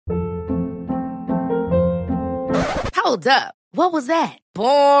Hold up. What was that?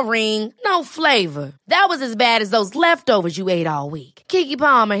 Boring. No flavor. That was as bad as those leftovers you ate all week. Keke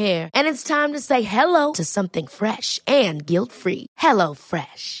Palmer here, and it's time to say hello to something fresh and guilt-free. Hello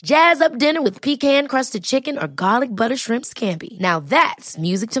Fresh. Jazz up dinner with pecan-crusted chicken or garlic butter shrimp scampi. Now that's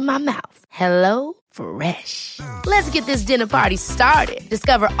music to my mouth. Hello Fresh. Let's get this dinner party started.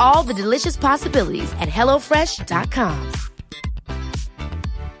 Discover all the delicious possibilities at hellofresh.com.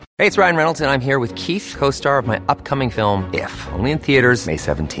 Hey, it's Ryan Reynolds, and I'm here with Keith, co-star of my upcoming film, If, only in theaters May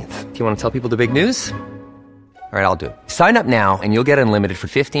 17th. Do you want to tell people the big news? All right, I'll do it. Sign up now and you'll get unlimited for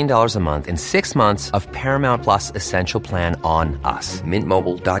 $15 a month and 6 months of Paramount Plus Essential Plan on us.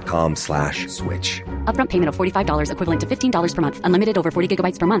 MintMobile.com/switch. Upfront payment of $45 equivalent to $15 per month. Unlimited over 40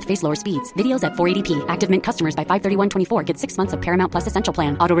 gigabytes per month. Face lower speeds. Videos at 480p. Active Mint customers by 531.24 get 6 months of Paramount Plus Essential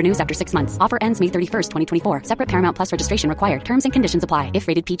Plan. Auto renews after 6 months. Offer ends May 31st, 2024. Separate Paramount Plus registration required. Terms and conditions apply if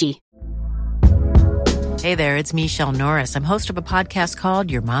rated PG. Hey there, it's Michelle Norris. I'm host of a podcast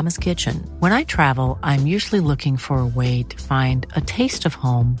called Your Mama's Kitchen. When I travel, I'm usually looking for a way to find a taste of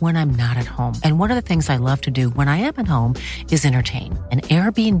home when I'm not at home. And one of the things I love to do when I am at home is entertain. And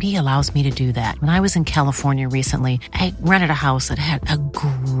Airbnb allows me to do that. When I was in California recently, I rented a house that had a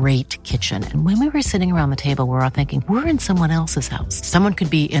great kitchen. And when we were sitting around the table, we were all thinking, we're in someone else's house. Someone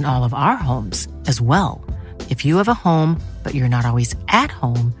could be in all of our homes as well. If you have a home, but you're not always at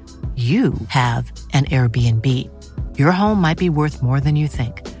home, you have an Airbnb. Your home might be worth more than you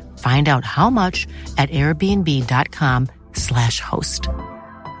think. Find out how much at airbnb.com/host.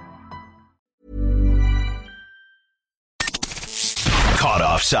 Caught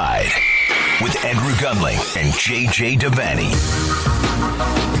Offside with Andrew Gunling and JJ Devaney.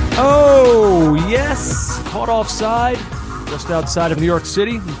 Oh, yes. Caught Offside just outside of New York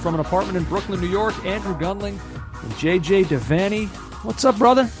City from an apartment in Brooklyn, New York. Andrew Gunling and JJ Devaney. What's up,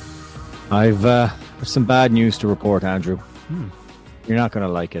 brother? I've some bad news to report, Andrew. You're not going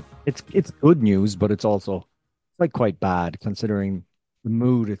to like it. It's good news, but it's also quite bad considering the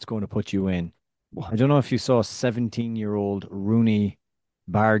mood it's going to put you in. I don't know if you saw 17-year-old Rooney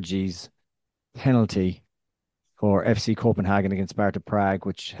Bargi's penalty for FC Copenhagen against Sparta Prague,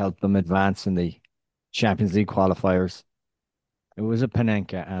 which helped them advance in the Champions League qualifiers. It was a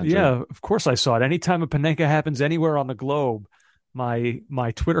Panenka, Andrew. Yeah, of course I saw it. Anytime a Panenka happens anywhere on the globe, my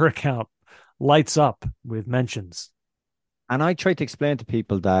Twitter account lights up with mentions. And I try to explain to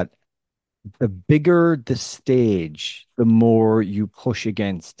people that the bigger the stage, the more you push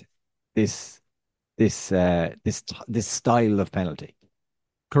against this style of penalty.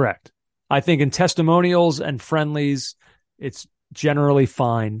 Correct. I think in testimonials and friendlies, it's generally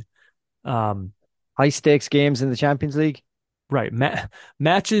fine. High stakes games in the Champions League. Right.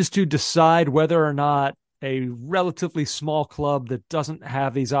 Matches to decide whether or not a relatively small club that doesn't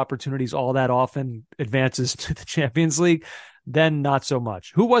have these opportunities all that often advances to the Champions League, then not so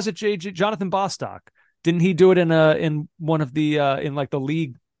much. Who was it, JJ? Jonathan Bostock. Didn't he do it in one of the in like the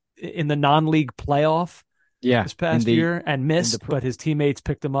league, in the non-league playoff this past year and missed, but his teammates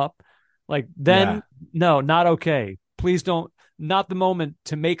picked him up? No, not okay. Please don't, not the moment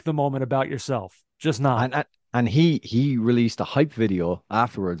to make the moment about yourself. Just not. And he released a hype video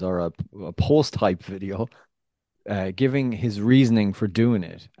afterwards, or a post-hype video, giving his reasoning for doing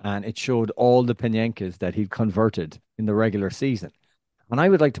it. And it showed all the Panenkas that he'd converted in the regular season. And I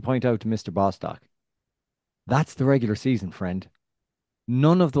would like to point out to Mr. Bostock, that's the regular season, friend.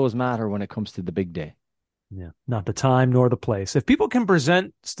 None of those matter when it comes to the big day. Yeah, not the time nor the place. If people can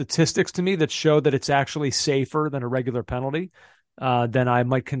present statistics to me that show that it's actually safer than a regular penalty, then I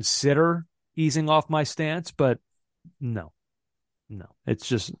might consider easing off my stance, but no, it's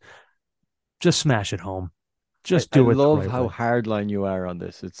just smash it home. Just do it. I love how hardline you are on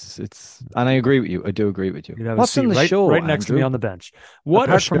this. It's, and I agree with you. I do agree with you. What's in the show? Right next to me on the bench. What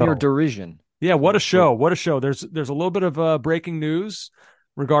Apart a show! From your derision. Yeah, what a show! What a show! There's a little bit of breaking news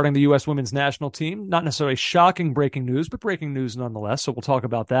regarding the U.S. women's national team. Not necessarily shocking breaking news, but breaking news nonetheless. So we'll talk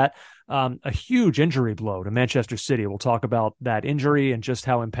about that. A huge injury blow to Manchester City. We'll talk about that injury and just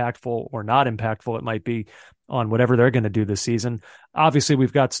how impactful or not impactful it might be on whatever they're going to do this season. Obviously,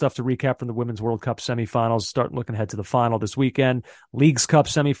 we've got stuff to recap from the Women's World Cup semifinals, starting looking ahead to the final this weekend. Leagues Cup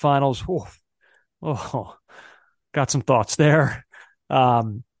semifinals. Got some thoughts there.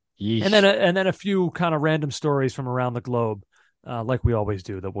 And then a few kind of random stories from around the globe. Like we always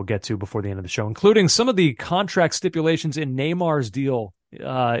do, that we'll get to before the end of the show, including some of the contract stipulations in Neymar's deal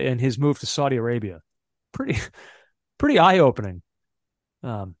and his move to Saudi Arabia. Pretty eye-opening.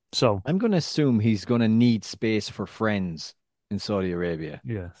 So I'm going to assume he's going to need space for friends in Saudi Arabia.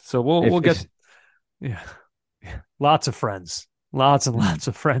 Yeah. So we'll get lots of friends. Lots and lots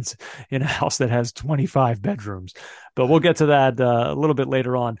of friends in a house that has 25 bedrooms. But we'll get to that a little bit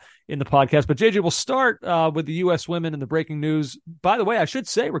later on in the podcast. But JJ, we'll start with the U.S. women and the breaking news. By the way, I should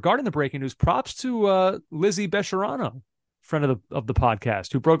say regarding the breaking news, props to Lizzie Bescherano, friend of the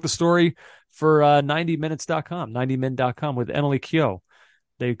podcast, who broke the story for 90minutes.com, 90min.com with Emily Keogh.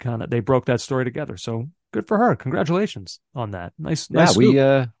 They broke that story together. So good for her. Congratulations on that. Nice. We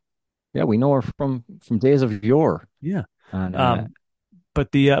know her from days of yore. Yeah. And,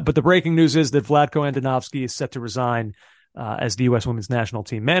 but the breaking news is that Vlatko Andonovski is set to resign as the U.S. Women's National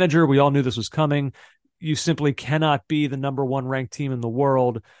Team manager. We all knew this was coming. You simply cannot be the number one ranked team in the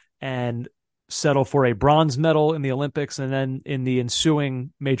world and settle for a bronze medal in the Olympics, and then in the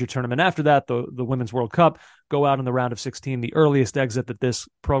ensuing major tournament after that, the Women's World Cup, go out in the round of 16, the earliest exit that this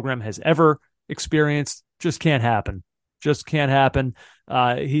program has ever experienced. Just can't happen. Just can't happen.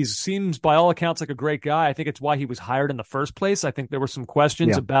 He seems, by all accounts, like a great guy. I think it's why he was hired in the first place. I think there were some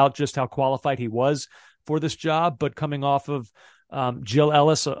questions about just how qualified he was for this job, but coming off of Jill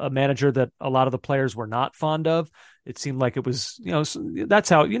Ellis, a manager that a lot of the players were not fond of, it seemed like it was, that's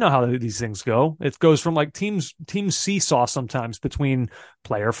how, how these things go. It goes from like teams seesaw sometimes between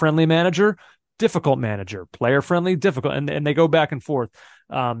player-friendly manager, difficult manager, player-friendly, difficult, and they go back and forth.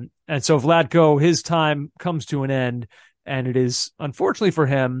 And so Vlatko, his time comes to an end. And it is, unfortunately for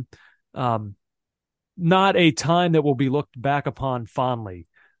him, not a time that will be looked back upon fondly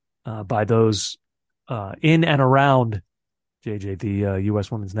by those in and around JJ, the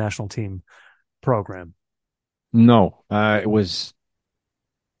U.S. Women's National Team program. No, it was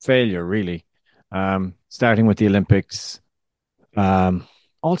failure, really. Starting with the Olympics.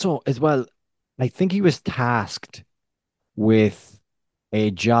 Also, as well, I think he was tasked with a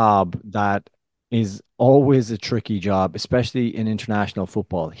job that is always a tricky job, especially in international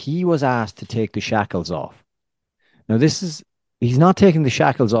football. He was asked to take the shackles off. Now, he's not taking the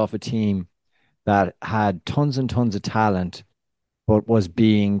shackles off a team that had tons and tons of talent, but was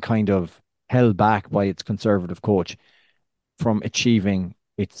being kind of held back by its conservative coach from achieving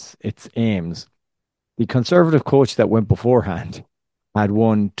its aims. The conservative coach that went beforehand had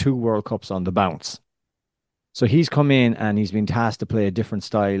won 2 World Cups on the bounce. So he's come in and he's been tasked to play a different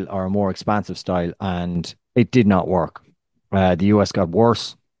style or a more expansive style, and it did not work. The US got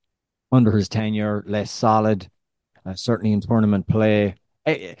worse under his tenure, less solid, certainly in tournament play.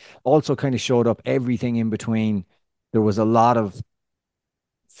 It also kind of showed up everything in between. There was a lot of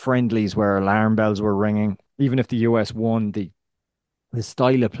friendlies where alarm bells were ringing. Even if the US won, the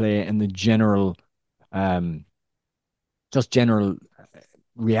style of play and the general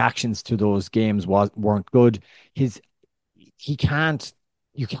reactions to those games weren't good. The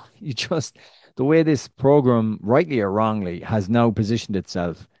way this program, rightly or wrongly, has now positioned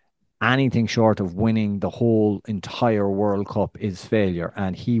itself, anything short of winning the whole entire World Cup is failure,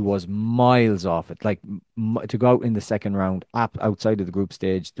 and he was miles off it. Like to go out in the second round, outside of the group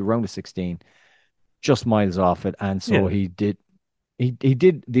stage, the round of 16, just miles off it. And so he did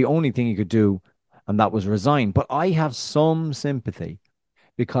the only thing he could do, and that was resign. But I have some sympathy,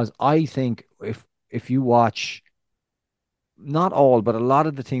 because I think if you watch, not all, but a lot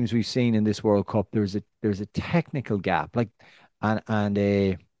of the teams we've seen in this World Cup, there's a technical gap,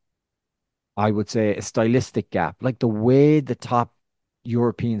 and I would say a stylistic gap, like the way the top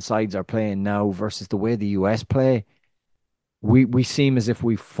European sides are playing now versus the way the US play. We seem as if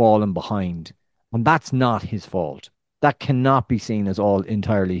we've fallen behind, and that's not his fault. That cannot be seen as all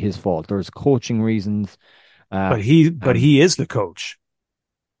entirely his fault. There's coaching reasons, but he is the coach.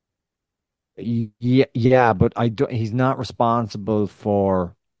 Yeah, but he's not responsible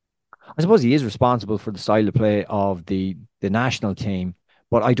for. I suppose he is responsible for the style of play of the national team,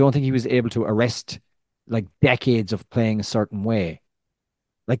 but I don't think he was able to arrest like decades of playing a certain way.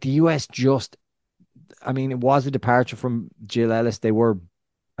 Like the US it was a departure from Jill Ellis. They were,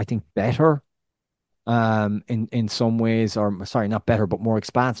 I think, better in some ways, or sorry, not better, but more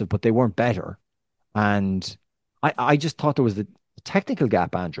expansive, but they weren't better. And I just thought there was the technical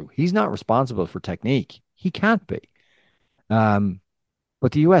gap, Andrew. He's not responsible for technique. He can't be.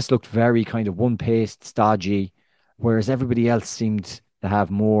 But the US looked very kind of one-paced, stodgy, whereas everybody else seemed to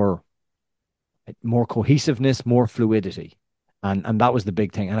have more cohesiveness, more fluidity. And that was the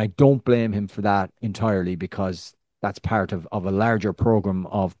big thing. And I don't blame him for that entirely, because that's part of a larger program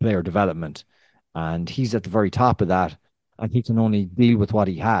of player development. And he's at the very top of that, and he can only deal with what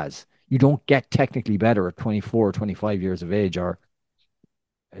he has. You don't get technically better at 24 or 25 years of age, or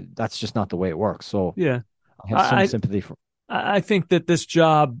that's just not the way it works. So yeah, I have some sympathy for. I think that this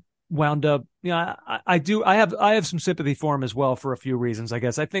job wound up. I have some sympathy for him as well, for a few reasons. I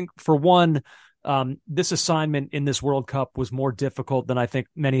guess I think, for one, This assignment in this World Cup was more difficult than I think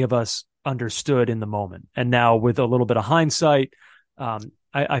many of us understood in the moment. And now with a little bit of hindsight,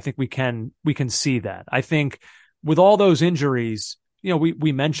 I think we can see that. I think with all those injuries,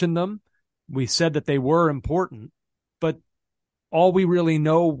 we mentioned them. We said that they were important, but all we really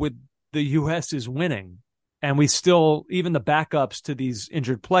know with the U.S. is winning. And we still, even the backups to these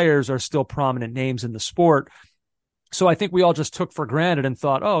injured players are still prominent names in the sport. So I think we all just took for granted and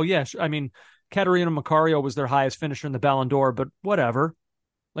thought, oh, yeah, I mean, Caterina Macario was their highest finisher in the Ballon d'Or, but whatever.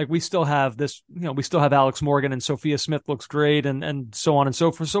 Like we still have this, we still have Alex Morgan and Sophia Smith looks great and so on and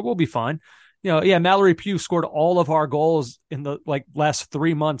so forth. So we'll be fine. Mallory Pugh scored all of our goals in the last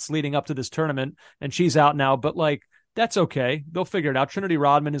 3 months leading up to this tournament, and she's out now, but that's okay. They'll figure it out. Trinity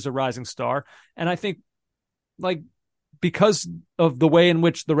Rodman is a rising star. And I think because of the way in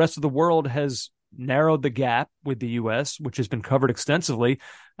which the rest of the world has narrowed the gap with the U.S., which has been covered extensively,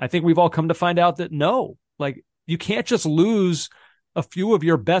 I think we've all come to find out that no, you can't just lose a few of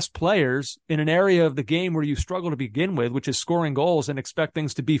your best players in an area of the game where you struggle to begin with, which is scoring goals, and expect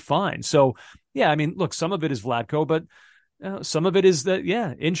things to be fine. So, yeah, I mean, look, some of it is Vlatko, but some of it is that,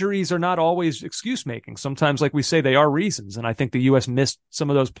 injuries are not always excuse making. Sometimes, like we say, they are reasons. And I think the U.S. missed some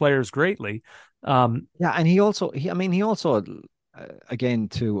of those players greatly. And he also, again,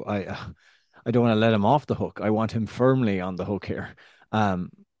 too, I don't want to let him off the hook. I want him firmly on the hook here.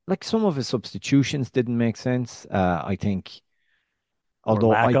 Some of his substitutions didn't make sense. I think,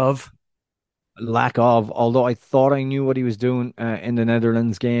 although although I thought I knew what he was doing in the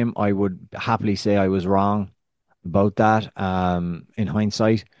Netherlands game, I would happily say I was wrong about that in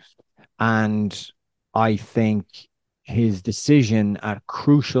hindsight. And I think his decision at a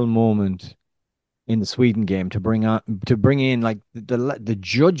crucial moment in the Sweden game to bring in the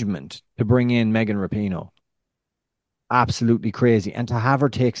judgment to bring in Megan Rapinoe, absolutely crazy, and to have her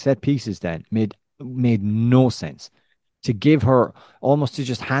take set pieces then made no sense. To give her almost to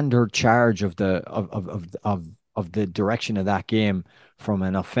just hand her charge of the direction of that game from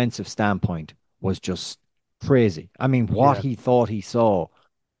an offensive standpoint was just crazy. I mean, what he thought he saw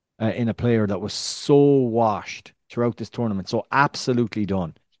in a player that was so washed throughout this tournament, so absolutely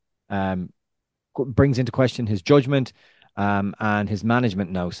done, brings into question his judgment and his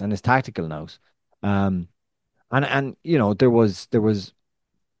management nous and his tactical nous. And there was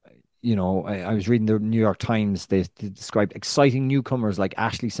I was reading the New York Times. They described exciting newcomers like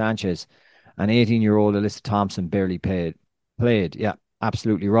Ashley Sanchez and 18-year-old Alyssa Thompson barely played. Yeah,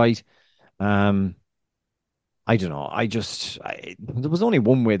 absolutely right. I don't know. There was only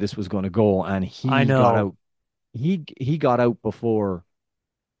one way this was going to go, and he got out. He got out before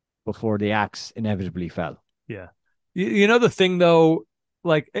the axe inevitably fell. Yeah. The thing though,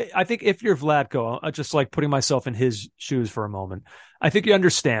 I think if you're Vlatko, I just putting myself in his shoes for a moment. I think you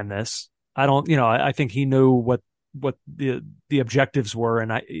understand this. I don't, I think he knew what the objectives were,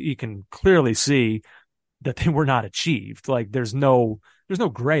 and you can clearly see that they were not achieved. There's no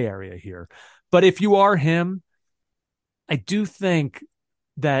gray area here. But if you are him, I do think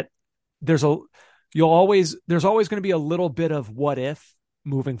that there's always going to be a little bit of what if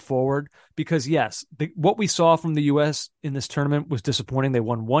moving forward, because yes, what we saw from the U.S. in this tournament was disappointing. They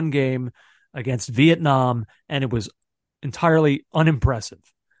won one game against Vietnam, and it was entirely unimpressive.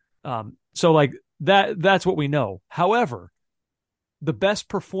 So that's what we know. However, the best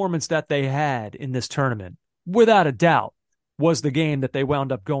performance that they had in this tournament, without a doubt, was the game that they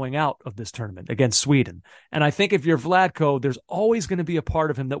wound up going out of this tournament against Sweden. And I think if you're Vlatko, there's always going to be a part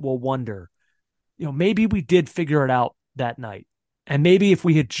of him that will wonder, maybe we did figure it out that night. And maybe if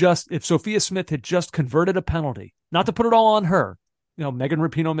Sophia Smith had just converted a penalty, not to put it all on her, Megan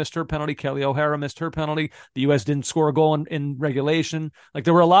Rapinoe missed her penalty, Kelly O'Hara missed her penalty, the U.S. didn't score a goal in regulation.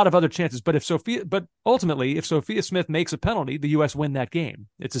 There were a lot of other chances, but ultimately, if Sophia Smith makes a penalty, the U.S. win that game.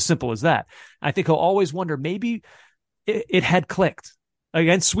 It's as simple as that. I think he'll always wonder, maybe it had clicked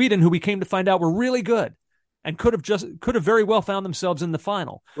against Sweden, who we came to find out were really good and could have very well found themselves in the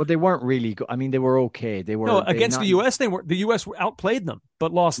final. Well, they weren't really good. I mean, they were okay. Against the U.S. The U.S. outplayed them,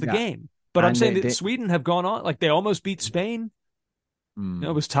 but lost the game. But I'm saying that Sweden have gone on, they almost beat Spain.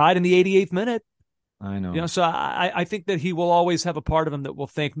 It was tied in the 88th minute. I know. So I think that he will always have a part of him that will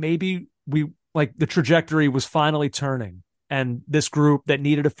think maybe the trajectory was finally turning, and this group that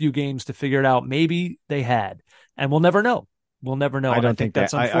needed a few games to figure it out, maybe they had, and we'll never know. We'll never know. I think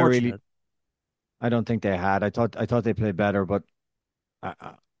that's unfortunate. I don't think they had. I thought they played better, but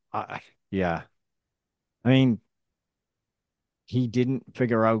yeah. I mean, he didn't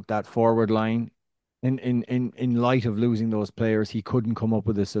figure out that forward line. In light of losing those players, he couldn't come up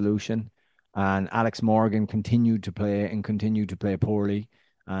with a solution. And Alex Morgan continued to play poorly.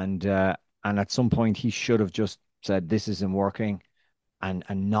 And And at some point, he should have just said, this isn't working, and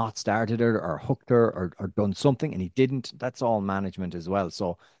not started it or hooked her or done something, and he didn't. That's all management as well.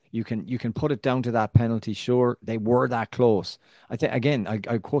 So you can put it down to that penalty. Sure, they were that close. I think again,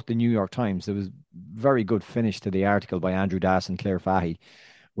 I quote the New York Times. There was very good finish to the article by Andrew Dass and Claire Fahey,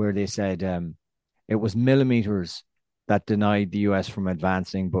 where they said it was millimeters that denied the US from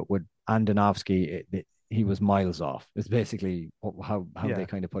advancing, but with Andonovsky, he was miles off. It's basically how they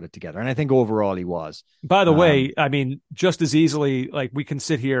kind of put it together. And I think overall he was. By the way, I mean, just as easily, like we can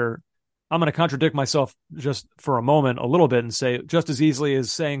sit here, I'm going to contradict myself just for a moment, a little bit, and say just as easily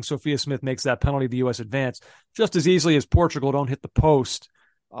as saying Sophia Smith makes that penalty, the U.S. advance, just as easily as Portugal don't hit the post.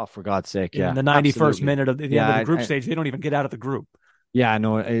 Oh, for God's sake. Yeah. In the 91st minute of the end of the group stage, they don't even get out of the group. Yeah,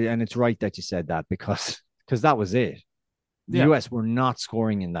 no. And it's right that you said that because that was it. The US were not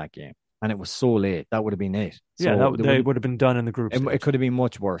scoring in that game. And it was so late. That would have been it. So they would have been done in the group stage. It could have been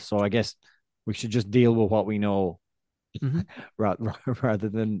much worse. So I guess we should just deal with what we know rather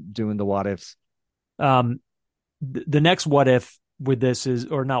than doing the what ifs. The next what if with this is,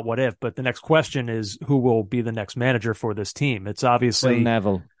 or not what if, but the next question is who will be the next manager for this team? It's obviously Phil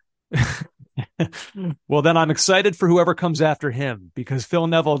Neville. Well, then I'm excited for whoever comes after him, because Phil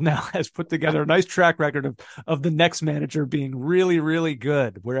Neville now has put together a nice track record of the next manager being really, really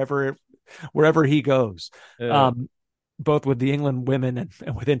good wherever he goes. Both with the England women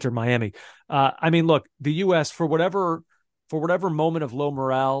and with Inter Miami. I mean, look, the U.S. for whatever moment of low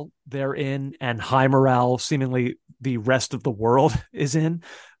morale they're in and high morale seemingly the rest of the world is in,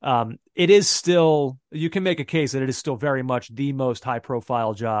 it is still, you can make a case that it is still very much the most high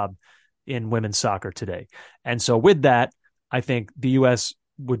profile job in women's soccer today. And so with that, I think the U.S.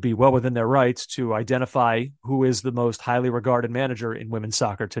 would be well within their rights to identify who is the most highly regarded manager in women's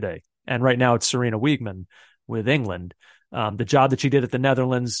soccer today. And right now it's Serena Wiegman with England. The job that she did at the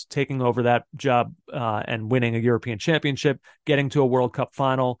Netherlands, taking over that job and winning a European championship, getting to a World Cup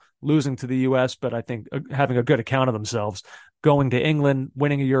final, losing to the U.S., but I think having a good account of themselves, going to England,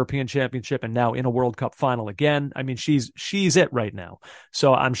 winning a European championship, and now in a World Cup final again. I mean, she's it right now.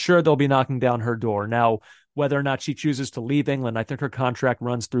 So I'm sure they'll be knocking down her door. Now, whether or not she chooses to leave England, I think her contract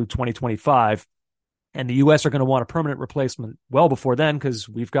runs through 2025. And the U.S. are going to want a permanent replacement well before then, because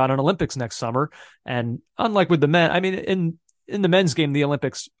we've got an Olympics next summer. And unlike with the men, I mean, in the men's game, the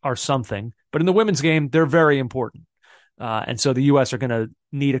Olympics are something, but in the women's game, they're very important. And so the U.S. are going to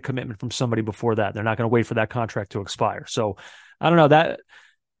need a commitment from somebody before that. They're not going to wait for that contract to expire. So I don't know, that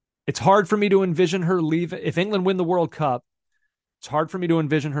it's hard for me to envision her leaving. If England win the World Cup, it's hard for me to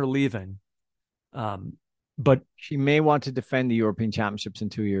envision her leaving. But she may want to defend the European Championships in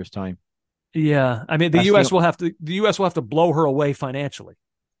 2 years' time. Yeah, I mean, the U.S. will have to blow her away financially,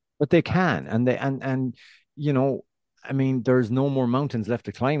 but they can, and you know, I mean, there's no more mountains left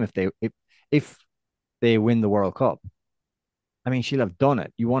to climb if they win the World Cup. I mean, she'll have done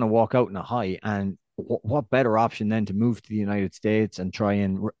it. You want to walk out in a high, and what better option than to move to the United States and try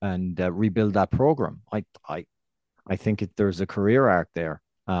and rebuild that program? I think there's a career arc there,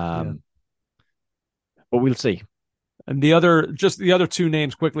 but we'll see. And the other two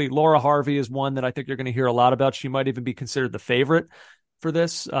names quickly, Laura Harvey is one that I think you're going to hear a lot about. She might even be considered the favorite for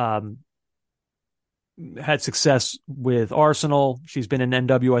this. Had success with Arsenal. She's been an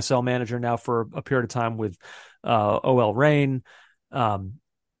NWSL manager now for a period of time with OL Reign.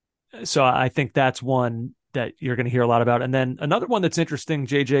 So I think that's one that you're going to hear a lot about. And then another one that's interesting,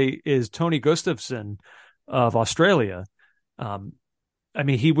 JJ, is Tony Gustafsson of Australia. I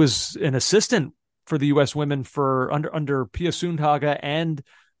mean, he was an assistant for the U.S. women for under Pia Sundhage and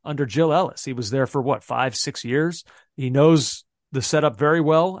under Jill Ellis. He was there for 5-6 years. He knows the setup very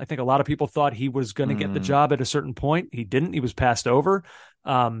well. I think a lot of people thought he was going to get the job at a certain point. He didn't. He was passed over.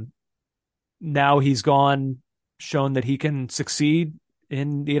 Now he's gone, shown that he can succeed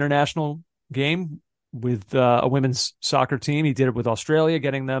in the international game with a women's soccer team. He did it with Australia,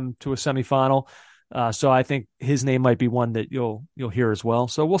 getting them to a semifinal. So I think his name might be one that you'll hear as well.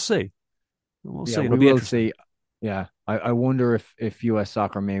 So we'll see. We'll see. It'll be interesting. Yeah. I wonder if US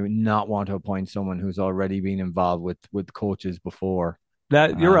soccer may not want to appoint someone who's already been involved with coaches before.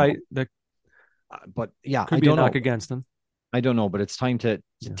 That you're right. That but yeah, could be a knock against them. I don't know, but it's time to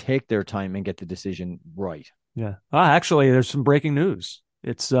take their time and get the decision right. Yeah. Actually, there's some breaking news.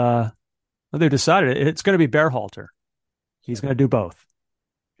 It's they decided it's going to be Berhalter. He's going to do both.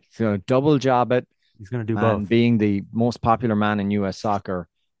 So double job it. He's going to do both. And being the most popular man in US soccer,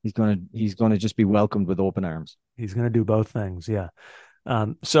 he's going to just be welcomed with open arms. He's going to do both things. Yeah.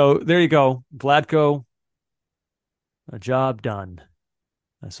 So there you go. Vlatko, a job done,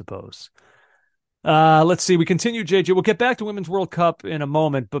 I suppose. Let's see. We continue, JJ. We'll get back to Women's World Cup in a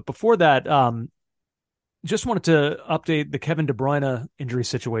moment, but before that, just wanted to update the Kevin De Bruyne injury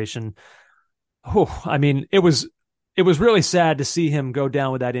situation. Oh, I mean, it was really sad to see him go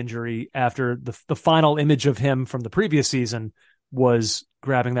down with that injury after the final image of him from the previous season was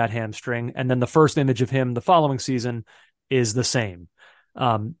grabbing that hamstring, and then the first image of him the following season is the same.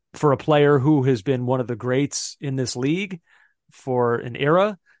 For a player who has been one of the greats in this league for an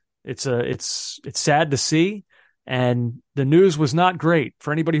era, it's sad to see. And the news was not great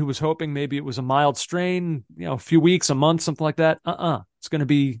for anybody who was hoping maybe it was a mild strain, a few weeks, a month, something like that. It's going to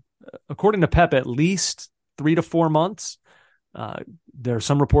be, according to Pep, at least 3 to 4 months. There are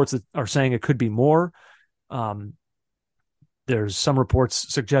some reports that are saying it could be more. There's some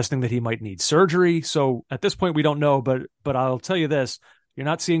reports suggesting that he might need surgery. So at this point, we don't know. But I'll tell you this: you're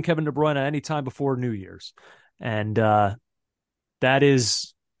not seeing Kevin De Bruyne anytime before New Year's, and that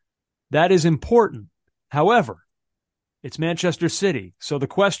is important. However, it's Manchester City, so the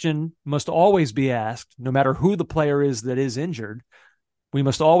question must always be asked, no matter who the player is that is injured. We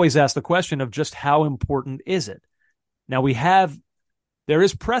must always ask the question of just how important is it? Now there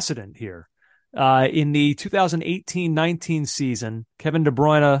is precedent here. In the 2018-19 season, Kevin De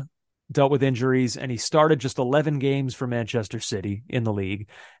Bruyne dealt with injuries and he started just 11 games for Manchester City in the league.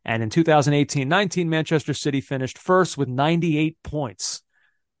 And in 2018-19, Manchester City finished first with 98 points.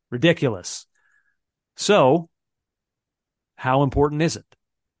 Ridiculous. So, how important is it?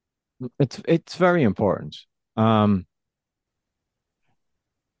 It's very important.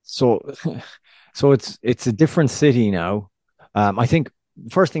 So it's a different city now. I think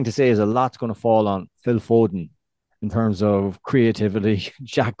first thing to say is a lot's going to fall on Phil Foden in terms of creativity.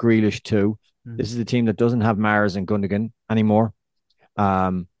 Jack Grealish too. This is a team that doesn't have Mars and Gundogan anymore.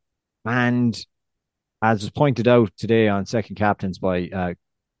 And as was pointed out today on Second Captains by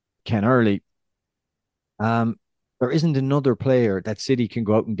Ken Early, there isn't another player that City can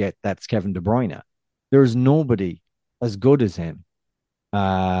go out and get that's Kevin De Bruyne. There's nobody as good as him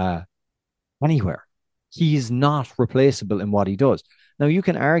anywhere. He is not replaceable in what he does. Now, you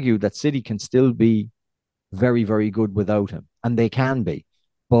can argue that City can still be very, very good without him, and they can be,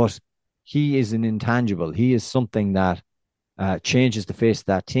 but he is an intangible. He is something that changes the face of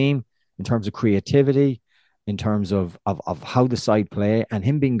that team in terms of creativity, in terms of how the side play, and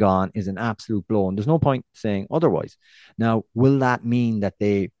him being gone is an absolute blow. And there's no point saying otherwise. Now, will that mean that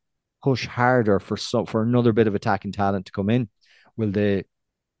they push harder for another bit of attacking talent to come in? Will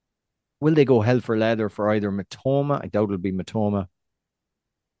they go hell for leather for either Matoma? I doubt it'll be Matoma,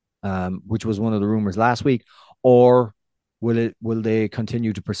 which was one of the rumors last week, or will they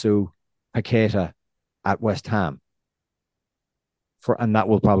continue to pursue Paqueta at West Ham? And that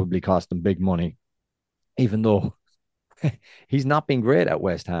will probably cost them big money, even though he's not been great at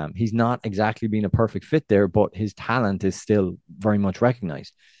West Ham. He's not exactly been a perfect fit there, but his talent is still very much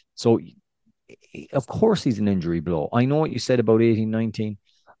recognized. So, of course, he's an injury blow. I know what you said about 18-19.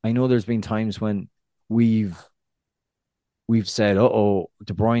 I know there's been times when we've said,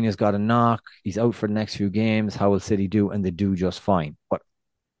 De Bruyne has got a knock. He's out for the next few games. How will City do? And they do just fine. But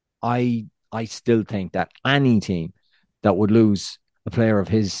I still think that any team that would lose a player of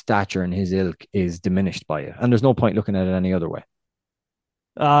his stature and his ilk is diminished by it. And there's no point looking at it any other way.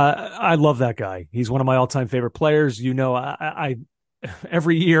 I love that guy. He's one of my all-time favorite players. I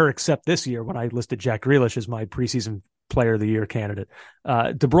every year except this year when I listed Jack Grealish as my preseason player of the year candidate.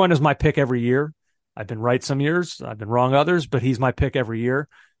 De Bruyne is my pick every year. I've been right some years, I've been wrong others, but he's my pick every year.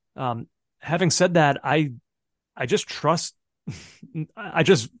 Having said that, I just trust. I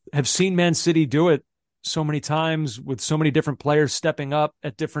just have seen Man City do it so many times with so many different players stepping up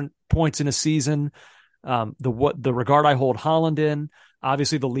at different points in a season. The regard I hold Haaland in,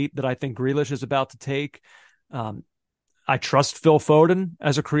 obviously the leap that I think Grealish is about to take. I trust Phil Foden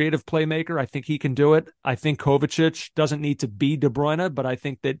as a creative playmaker. I think he can do it. I think Kovacic doesn't need to be De Bruyne, but I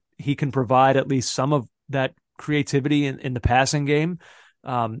think that he can provide at least some of that creativity in the passing game.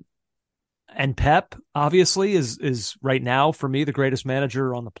 And Pep, obviously, is right now, for me, the greatest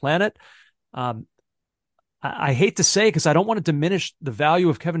manager on the planet. I hate to say, because I don't want to diminish the value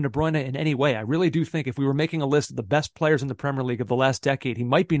of Kevin De Bruyne in any way. I really do think if we were making a list of the best players in the Premier League of the last decade, he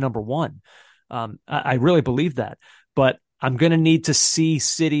might be number one. I really believe that. But I'm going to need to see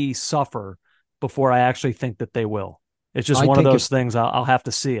City suffer before I actually think that they will. It's just one of those things. I'll have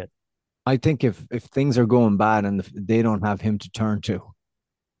to see it. I think if things are going bad and they don't have him to turn to,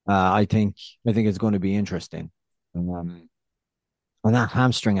 I think it's going to be interesting. On that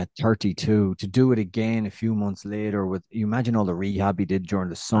hamstring at 32, to do it again a few months later, you imagine all the rehab he did during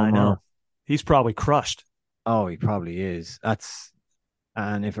the summer. I know. He's probably crushed. Oh, he probably is.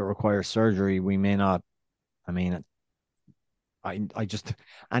 And if it requires surgery, we may not. I mean, I just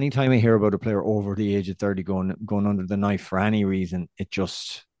anytime I hear about a player over the age of 30 going under the knife for any reason, it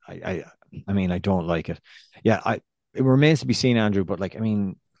just I mean, I don't like it. Yeah, it remains to be seen, Andrew, but like, I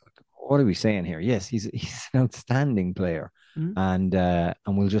mean, what are we saying here? Yes, he's an outstanding player. Mhm.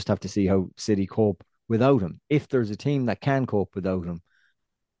 And we'll just have to see how City cope without him. If there's a team that can cope without him,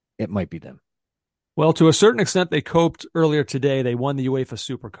 it might be them. Well, to a certain extent, they coped earlier today. They won the UEFA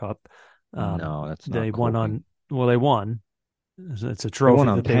Super Cup. No, that's not They won coping. They won. It's a They won trophy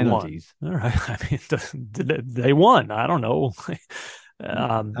on that they won. penalties. All right. I mean, they won. I don't know.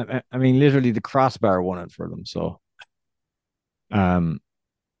 I mean, literally the crossbar won it for them. So, um,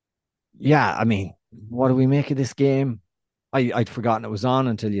 yeah, I mean, what do we make of this game? I'd forgotten it was on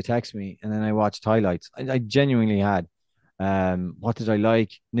until you text me, and then I watched highlights. I genuinely had. What did I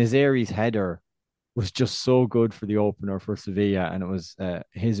like? Nazeri's header was just so good for the opener for Sevilla, and it was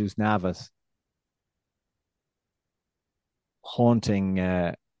Jesus Navas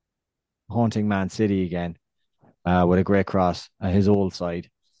haunting haunting Man City again with a great cross at his old side.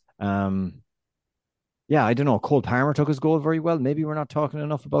 Um, yeah, I don't know. Cole Palmer took his goal very well. Maybe we're not talking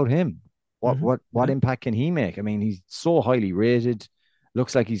enough about him. What yeah. impact can he make? I mean, he's so highly rated.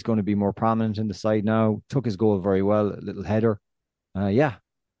 Looks like he's going to be more prominent in the side now. Took his goal very well, a little header. Yeah,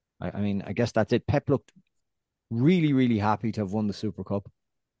 I mean, I guess that's it. Pep looked really, really happy to have won the Super Cup.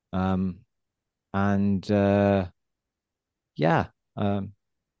 Um, and yeah, I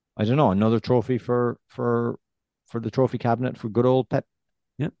don't know, another trophy for the trophy cabinet for good old Pep.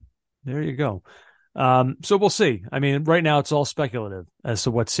 Yep. There you go. So we'll see. I mean, right now it's all speculative as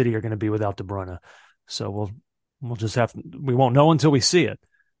to what City are going to be without De Bruyne. So we'll just we won't know until we see it.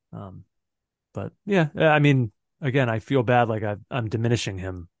 Um, but yeah, I mean, again, I feel bad like I'm diminishing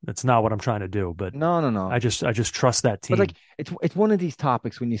him. That's not what I'm trying to do, but No, no, no. I just trust that But like team. it's one of these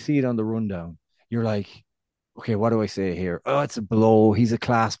topics when you see it on the rundown, you're like, okay, what do I say here? Oh, it's a blow. He's a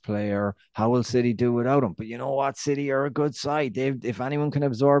class player. How will City do without him? But you know what? City are a good side. If anyone can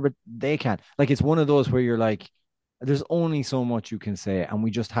absorb it, they can. Like it's one of those where you're like, there's only so much you can say, and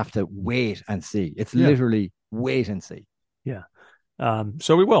we just have to wait and see. It's Yeah. literally wait and see. Yeah.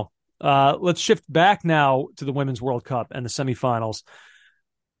 So we will. Let's shift back now to the Women's World Cup and the semifinals.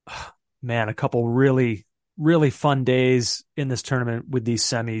 Man, a couple really, really fun days in this tournament with these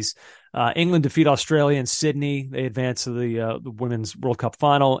semis. England defeat Australia in Sydney. They advance to the Women's World Cup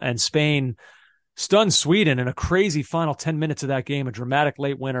final, and Spain stunned Sweden in a crazy final 10 minutes of that game, a dramatic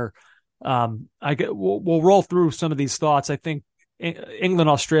late winner. We'll roll through some of these thoughts. I think England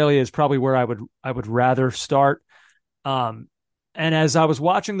Australia is probably where I would rather start. And as I was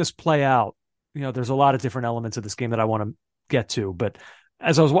watching this play out, you know, there's a lot of different elements of this game that I want to get to. But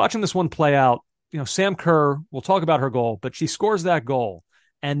as I was watching this one play out, you know, Sam Kerr, we'll talk about her goal, but she scores that goal.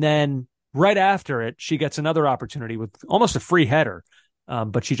 And then right after it, she gets another opportunity with almost a free header.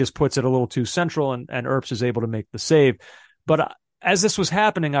 But she just puts it a little too central, and Earps is able to make the save. But as this was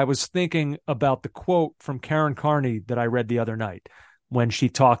happening, I was thinking about the quote from Karen Carney that I read the other night when she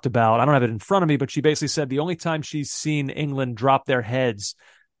talked about, I don't have it in front of me, but she basically said the only time she's seen England drop their heads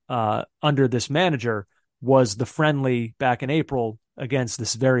under this manager was the friendly back in April against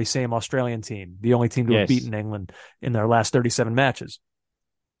this very same Australian team, the only team to have Yes. beaten England in their last 37 matches.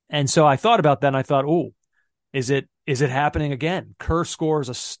 And so I thought about that, and I thought, oh, is it happening again? Kerr scores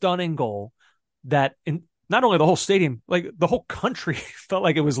a stunning goal that not only the whole stadium, like the whole country felt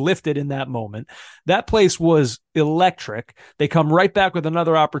like it was lifted in that moment. That place was electric. They come right back with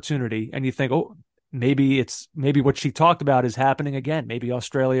another opportunity, and you think, oh, maybe what she talked about is happening again. Maybe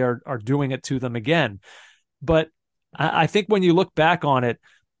Australia are doing it to them again. But I think when you look back on it,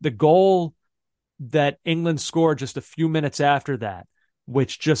 the goal that England scored just a few minutes after that,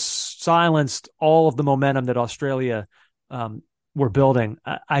 which just silenced all of the momentum that Australia were building.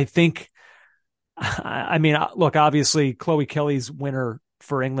 I think, I mean, look, obviously, Chloe Kelly's winner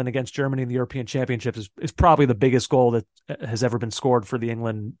for England against Germany in the European Championships is probably the biggest goal that has ever been scored for the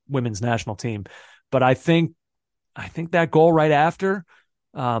England women's national team. But I think that goal right after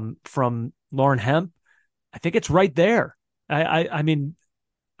from Lauren Hemp, I think it's right there. I mean,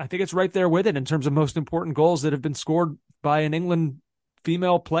 I think it's right there with it in terms of most important goals that have been scored by an England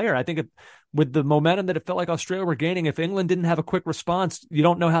female player. I think with the momentum that it felt like Australia were gaining, if England didn't have a quick response, you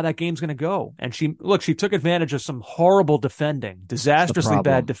don't know how that game's going to go. And she took advantage of some horrible defending, disastrously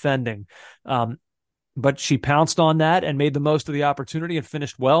bad defending. But she pounced on that and made the most of the opportunity and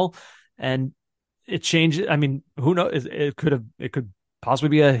finished well. And it changed. I mean, who knows? It could possibly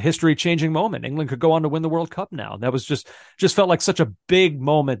be a history-changing moment. England could go on to win the World Cup now. That was just felt like such a big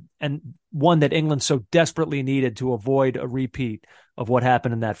moment, and one that England so desperately needed to avoid a repeat of what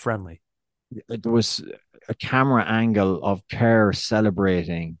happened in that friendly. There was a camera angle of Kerr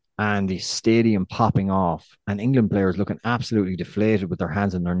celebrating and the stadium popping off, and England players looking absolutely deflated with their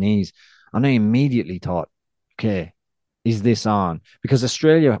hands on their knees. And I immediately thought, okay, is this on? Because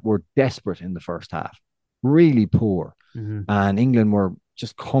Australia were desperate in the first half, really poor, Mm-hmm. and England were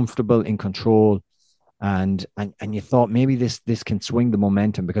just comfortable in control. And you thought maybe this can swing the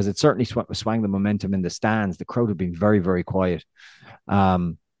momentum, because it certainly swung the momentum in the stands. The crowd had been very, very quiet.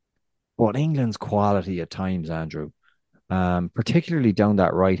 Um, but England's quality at times, Andrew, particularly down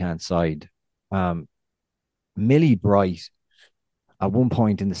that right hand side. Um, Millie Bright, at one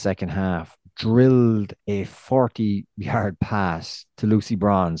point in the second half, drilled a 40-yard pass to Lucy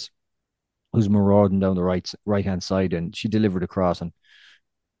Bronze, who's marauding down the right hand side, and she delivered across, and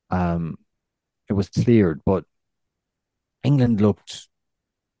um, it was cleared. But England looked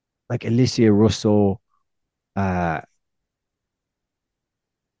like Alicia Russo. Uh,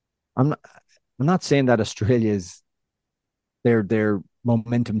 I'm not, I'm not saying that Australia's their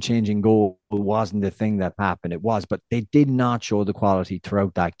momentum changing goal wasn't the thing that happened. It was, but they did not show the quality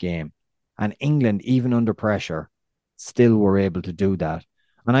throughout that game. And England, even under pressure, still were able to do that.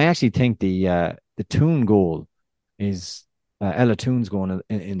 And I actually think the Toon goal is Ella Toon's goal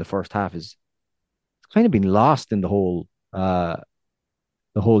in the first half is kind of been lost in the whole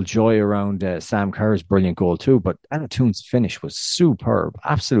joy around Sam Kerr's brilliant goal too. But Ella Toon's finish was superb,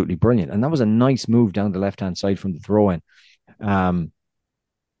 absolutely brilliant, and that was a nice move down the left hand side from the throw in. Um,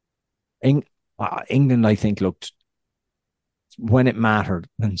 Eng- England, I think, looked, when it mattered,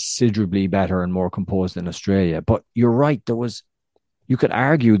 considerably better and more composed than Australia. But you're right, you could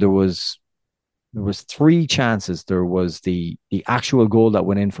argue there was three chances. There was the actual goal that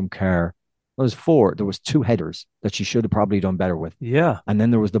went in from Kerr. There was four. There was two headers that she should have probably done better with. Yeah. And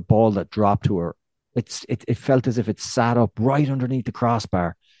then there was the ball that dropped to her. It felt as if it sat up right underneath the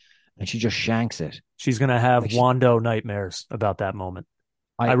crossbar, and she just shanks it. She's going to have Like Wando nightmares about that moment.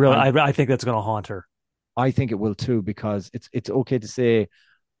 I, I think that's going to haunt her. I think it will too, because it's okay to say,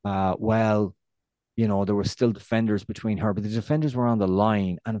 well, there were still defenders between her, but the defenders were on the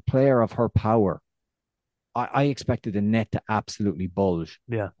line, and a player of her power, I expected the net to absolutely bulge,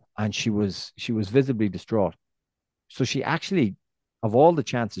 Yeah. and she was visibly distraught. So she actually, of all the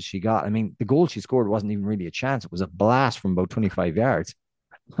chances she got, I mean, the goal she scored wasn't even really a chance; it was a blast from about 25 yards.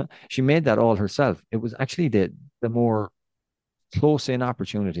 She made that all herself. It was actually the more close in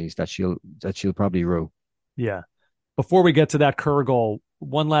opportunities that she'll probably rue. Yeah. Before we get to that Kerr goal,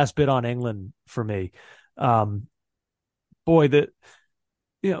 one last bit on England for me. Um, boy,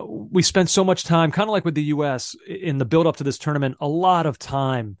 we spent so much time, kind of like with the U.S. in the build up to this tournament. A lot of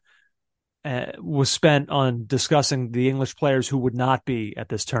time was spent on discussing the English players who would not be at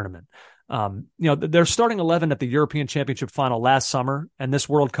this tournament. They're starting 11 at the European Championship final last summer, and this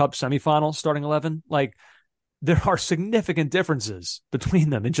World Cup semifinal starting 11. Like, there are significant differences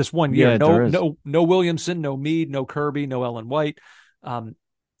between them in just one year. Yeah, there is. No Williamson, no Mead, no Kirby, no Ellen White. And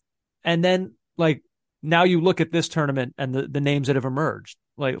then, like, now you look at this tournament and the names that have emerged,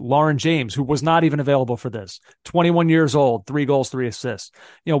 like Lauren James, who was not even available for this, 21 years old, 3 goals, 3 assists.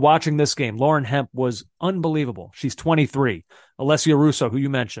 Watching this game, Lauren Hemp was unbelievable. She's 23. Alessia Russo, who you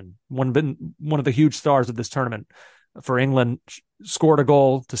mentioned, one of the huge stars of this tournament for England, scored a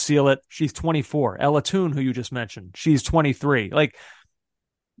goal to seal it. She's 24. Ella Toon, who you just mentioned, she's 23. Like,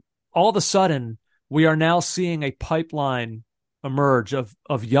 all of a sudden, we are now seeing a pipeline emerge of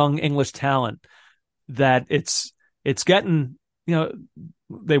young English talent that it's getting,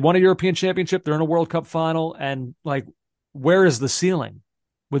 they won a European Championship, they're in a World Cup final, and like, where is the ceiling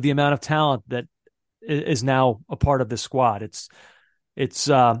with the amount of talent that is now a part of this squad? It's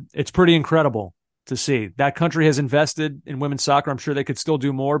pretty incredible to see. That country has invested in women's soccer. I'm sure they could still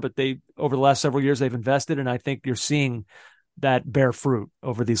do more, but over the last several years, they've invested, and I think you're seeing that bear fruit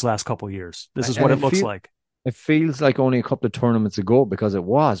over these last couple of years. This is what it looks like. It feels like only a couple of tournaments ago, because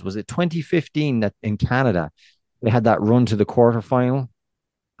was it 2015 that in Canada they had that run to the quarterfinal,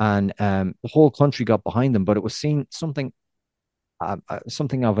 and the whole country got behind them, but it was seen something of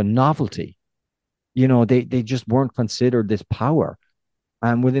a novelty. They just weren't considered this power.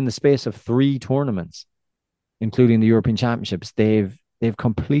 And within the space of 3 tournaments, including the European Championships, they've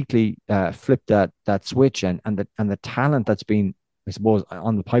completely flipped that switch, and the talent that's been, I suppose,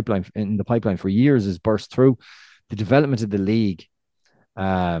 in the pipeline for years has burst through. The development of the league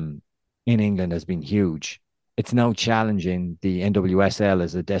in England has been huge. It's now challenging the NWSL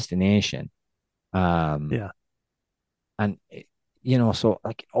as a destination. Yeah. And so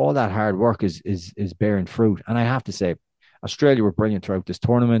like all that hard work is bearing fruit. And I have to say, Australia were brilliant throughout this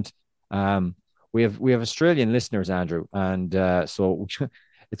tournament. we have Australian listeners, Andrew, and so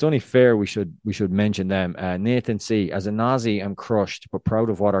it's only fair we should mention them. Nathan C. As a Nazi, I'm crushed, but proud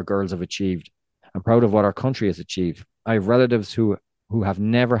of what our girls have achieved. I'm proud of what our country has achieved. I have relatives who have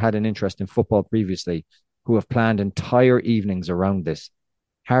never had an interest in football previously, who have planned entire evenings around this.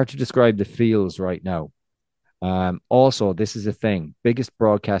 Hard to describe the feels right now. Also, this is a thing, biggest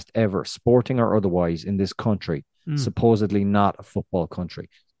broadcast ever, sporting or otherwise, in this country, supposedly not a football country.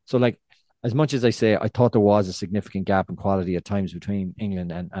 So, like, as much as I say, I thought there was a significant gap in quality at times between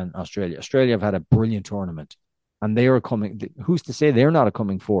England and Australia. Australia have had a brilliant tournament, and they are coming. Who's to say they're not a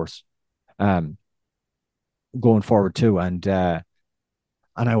coming force, um, going forward too? And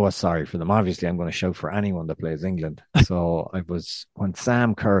I was sorry for them. Obviously, I'm going to shout for anyone that plays England. So I was when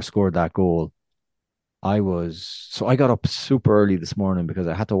Sam Kerr scored that goal. I got up super early this morning because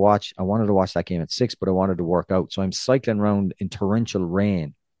I wanted to watch that game at 6, but I wanted to work out. So I'm cycling around in torrential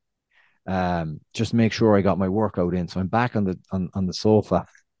rain, just make sure I got my workout in. So I'm back on the sofa,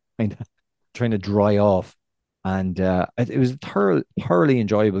 kind of trying to dry off. And it was a thoroughly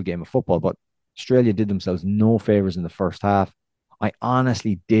enjoyable game of football, but Australia did themselves no favors in the first half. I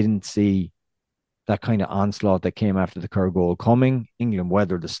honestly didn't see that kind of onslaught that came after the Kerr goal coming. England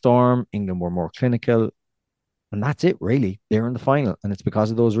weathered the storm. England were more clinical. And that's it, really. They're in the final, and it's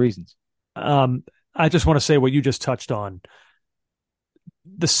because of those reasons. I just want to say what you just touched on.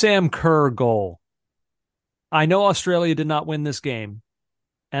 The Sam Kerr goal. I know Australia did not win this game,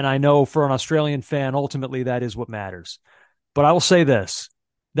 and I know for an Australian fan, ultimately that is what matters. But I will say this.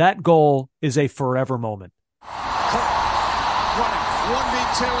 That goal is a forever moment. Running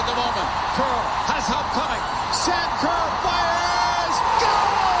 1v2 at the moment. Kerr has help coming. Sam Kerr fires.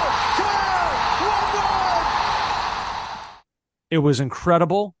 Goal! Kerr! 1-1! It was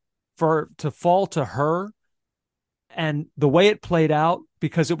incredible to fall to her, and the way it played out,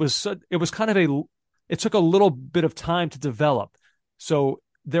 because it was it took a little bit of time to develop. So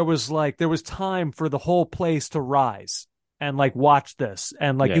there was time for the whole place to rise and like watch this,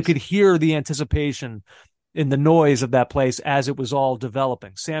 and like you could hear the anticipation in the noise of that place as it was all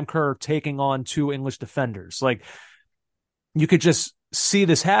developing. Sam Kerr taking on 2 English defenders. Like, you could just see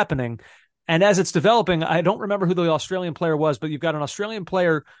this happening. And as it's developing, I don't remember who the Australian player was, but you've got an Australian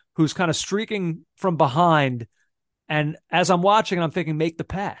player who's kind of streaking from behind. And as I'm watching, I'm thinking, make the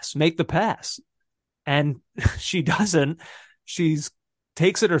pass. And she doesn't. She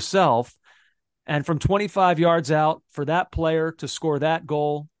takes it herself. And from 25 yards out, for that player to score that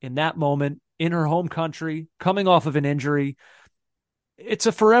goal in that moment, in her home country, coming off of an injury, it's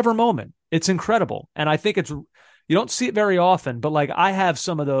a forever moment. It's incredible. And I think you don't see it very often, but like I have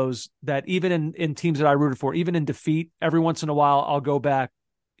some of those that even in teams that I rooted for, even in defeat, every once in a while, I'll go back.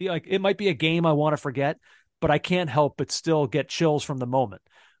 Like, it might be a game I want to forget, but I can't help but still get chills from the moment.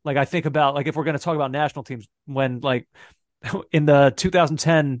 Like, I think about, like, if we're going to talk about national teams, when like in the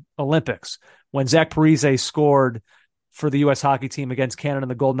 2010 Olympics, when Zach Parise scored for the U.S. hockey team against Canada in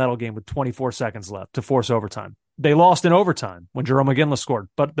the gold medal game with 24 seconds left to force overtime. They lost in overtime when Jerome McGinley scored.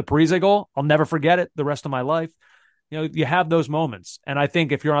 But the Parise goal, I'll never forget it the rest of my life. You know, you have those moments. And I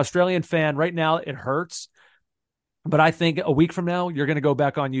think if you're an Australian fan right now, it hurts. But I think a week from now, you're going to go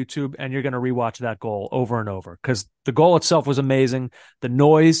back on YouTube and you're going to rewatch that goal over and over, because the goal itself was amazing. The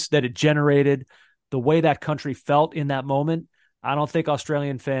noise that it generated, the way that country felt in that moment, I don't think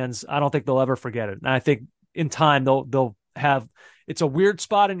Australian fans, I don't think they'll ever forget it. And I think in time, they'll have, it's a weird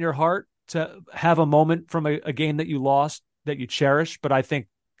spot in your heart to have a moment from a game that you lost that you cherish. But I think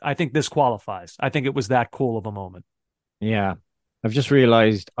this qualifies. I think it was that cool of a moment. Yeah. I've just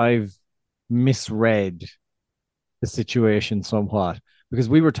realized I've misread the situation somewhat, because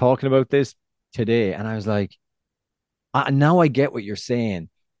we were talking about this today and I was like, now I get what you're saying.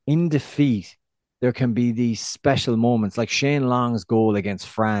 In defeat, there can be these special moments like Shane Long's goal against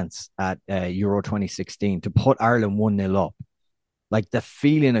France at Euro 2016 to put Ireland 1-0 up. Like, the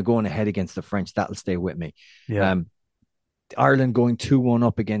feeling of going ahead against the French, that'll stay with me. Yeah. Ireland going 2-1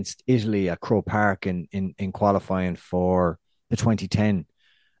 up against Italy at Croke Park in qualifying for the 2010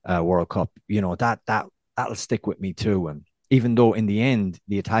 World Cup. You know, that'll stick with me too. And even though in the end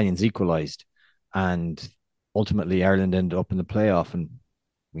the Italians equalized and ultimately Ireland ended up in the playoff, and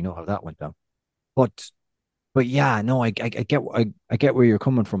we know how that went down. But yeah, no, I get where you're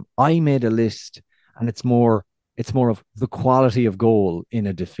coming from. I made a list, and it's more of the quality of goal in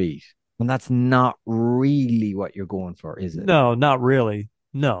a defeat, and that's not really what you're going for, is it? No, not really.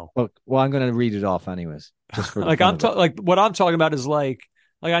 No. Well, I'm going to read it off anyways, just for like what I'm talking about is like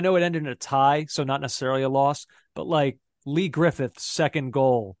I know it ended in a tie, so not necessarily a loss, but like Lee Griffith's second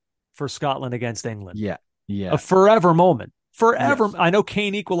goal for Scotland against England. Yeah. A forever moment. forever. Yes. I know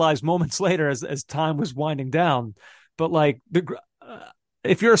Kane equalized moments later as time was winding down, but like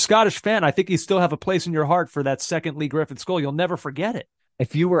if you're a Scottish fan, I think you still have a place in your heart for that second Lee Griffiths goal. You'll never forget it.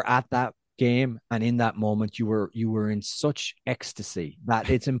 If you were at that game and in that moment, you were in such ecstasy that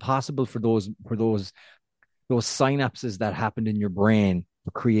it's impossible for those synapses that happened in your brain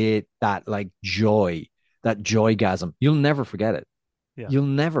to create that like joy, that joygasm. You'll never forget it. Yeah. You'll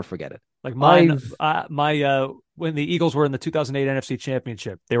never forget it. Like mine, when the Eagles were in the 2008 NFC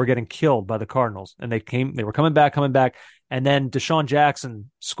Championship, they were getting killed by the Cardinals, and they were coming back, and then Deshaun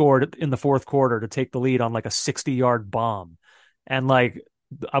Jackson scored in the fourth quarter to take the lead on like a 60-yard bomb, and like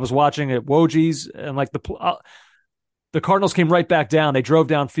I was watching at Wojie's, and like the Cardinals came right back down. They drove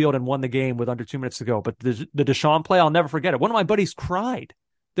downfield and won the game with under 2 minutes to go. But the Deshaun play, I'll never forget it. One of my buddies cried.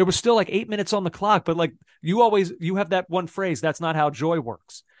 There was still like 8 minutes on the clock, but like you have that one phrase. That's not how joy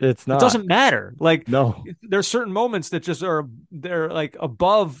works. It's not. It doesn't matter. Like no, there's certain moments that just they're like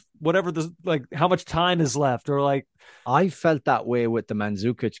above whatever how much time is left, or like I felt that way with the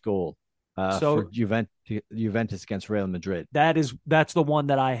Mandzukic goal for Juventus against Real Madrid. That's the one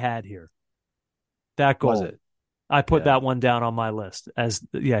that I had here. That goal. Was it? I put that one down on my list as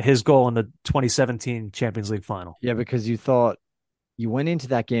his goal in the 2017 Champions League final. Yeah, because you went into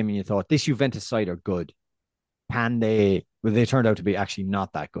that game and you thought this Juventus side are good. Can they? Well, they turned out to be actually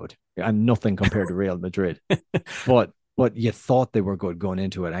not that good, and nothing compared to Real Madrid. But you thought they were good going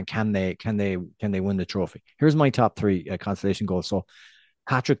into it, and can they win the trophy? Here's my top three consolation goals. So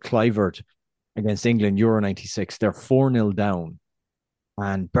Patrick Kluivert against England, Euro '96. They're 4-0 down,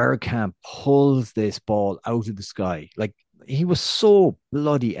 and Bergkamp pulls this ball out of the sky. Like he was so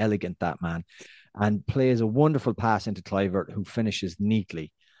bloody elegant, that man, and plays a wonderful pass into Kluivert, who finishes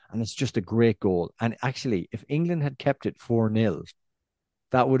neatly. And it's just a great goal. And actually, if England had kept it 4-0,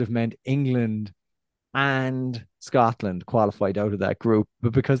 that would have meant England and Scotland qualified out of that group.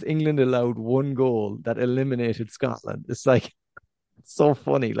 But because England allowed one goal that eliminated Scotland, it's like, it's so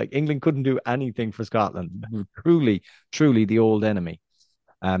funny. Like England couldn't do anything for Scotland. Truly, truly the old enemy.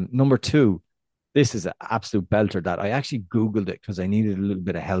 Number two, this is an absolute belter that I actually Googled it because I needed a little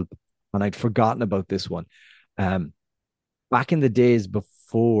bit of help. And I'd forgotten about this one. Back in the days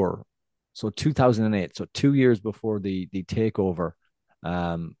before, so 2008, so 2 years before the takeover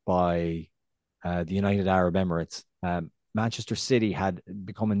by the United Arab Emirates, Manchester City had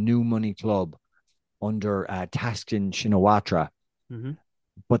become a new money club under Thaksin Shinawatra. Mm-hmm.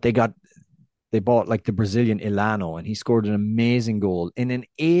 But they bought like the Brazilian Ilano, and he scored an amazing goal in an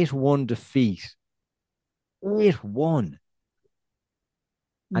 8-1 defeat. 8-1.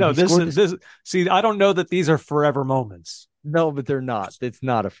 No, this. See, I don't know that these are forever moments. No, but they're not. It's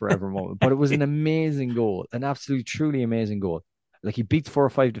not a forever moment. But it was an amazing goal, an absolutely, truly amazing goal. Like he beats 4 or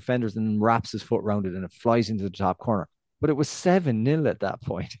 5 defenders and then wraps his foot around it, and it flies into the top corner. But it was 7-0 at that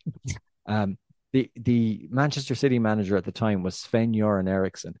point. The Manchester City manager at the time was Sven-Göran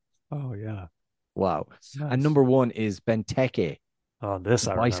Eriksson. Oh yeah, wow. Nice. And number one is Benteke. Oh, this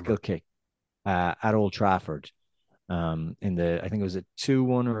I bicycle remember. kick at Old Trafford. I think it was a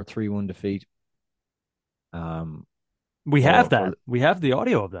 2-1 or a 3-1 defeat. We have that. We have the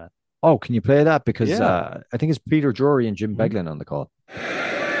audio of that. Oh, can you play that? Because Yeah. I think it's Peter Drury and Jim Beglin on the call.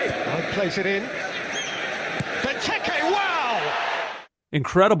 I'll place it in. Benteke, wow!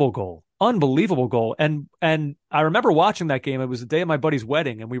 Incredible goal. Unbelievable goal. And I remember watching that game. It was the day of my buddy's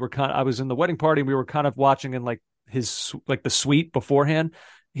wedding, and I was in the wedding party, and we were kind of watching in like the suite beforehand.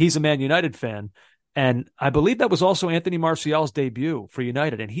 He's a Man United fan. And I believe that was also Anthony Martial's debut for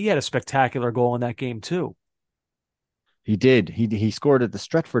United, and he had a spectacular goal in that game too. He did. He scored at the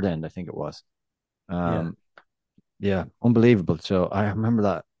Stretford end, I think it was. Yeah, unbelievable. So I remember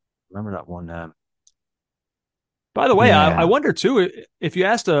that. One. By the way, Yeah. I wonder too if you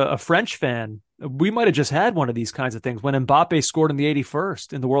asked a French fan, we might have just had one of these kinds of things when Mbappe scored in the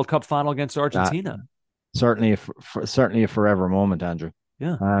 81st in the World Cup final against Argentina. Certainly a forever moment, Andrew.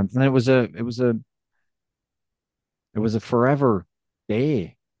 Yeah, and it was a forever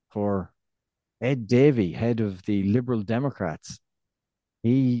day for Ed Davey, head of the Liberal Democrats.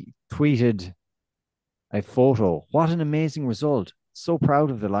 He tweeted a photo. What an amazing result. So proud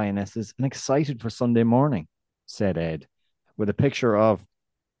of the Lionesses and excited for Sunday morning, said Ed, with a picture of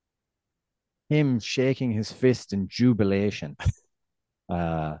him shaking his fist in jubilation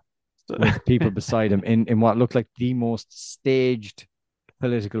with people beside him in what looked like the most staged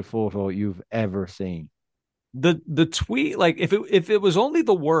political photo you've ever seen. The tweet, like if it was only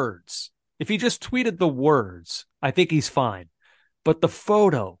the words, if he just tweeted the words, I think he's fine. But the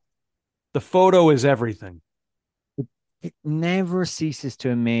photo is everything. It never ceases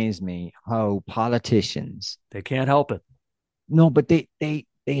to amaze me how politicians, They can't help it. No, but they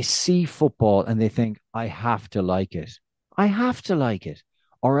see football and they think, I have to like it. I have to like it,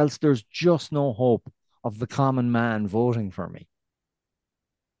 or else there's just no hope of the common man voting for me.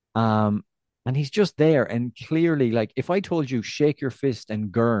 Um, and he's just there. And clearly, like if I told you shake your fist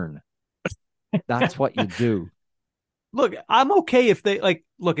and gurn, that's what you do. Look, I'm okay if they like,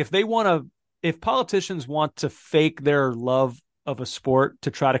 look, if they want to, if politicians want to fake their love of a sport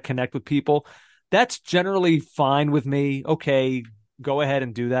to try to connect with people, that's generally fine with me. Okay, go ahead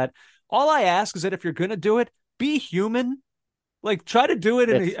and do that. All I ask is that if you're going to do it, be human. Like, try to do it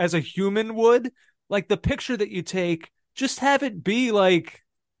Yes. as a human would. Like, the picture that you take, just have it be like,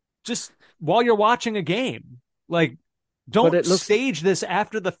 just while you're watching a game. Like, But don't it looks, stage this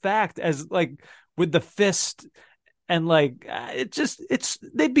after the fact as like with the fist and like it just it's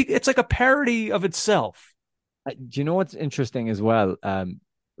like a parody of itself. do you know what's interesting as well?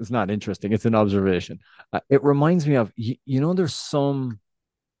 It's not interesting, it's an observation. It reminds me of, there's some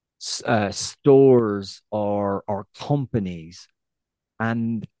stores or companies,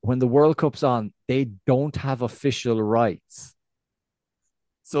 and when the World Cup's on, they don't have official rights.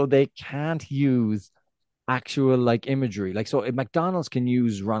 So they can't use actual like imagery. Like, so if McDonald's can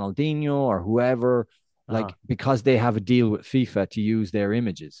use Ronaldinho or whoever, Uh-huh. like because they have a deal with FIFA to use their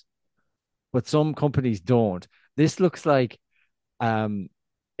images. But some companies don't. This looks like um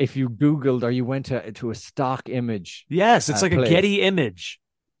if you Googled or you went to a stock image Yes, it's like a place Getty image.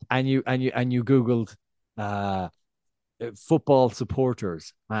 and you Googled uh football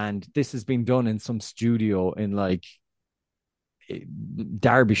supporters, and this has been done in some studio in like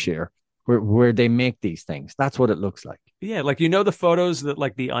Derbyshire where they make these things. That's what it looks like. Yeah, like the photos that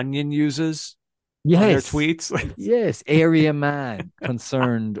like the Onion uses on their Yes. tweets. Yes. Area man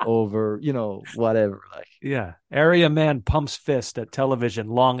concerned over, whatever. Like Yeah, area man pumps fist at television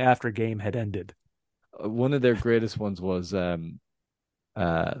long after game had ended. one of their greatest ones was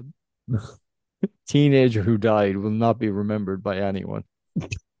uh teenager who died will not be remembered by anyone.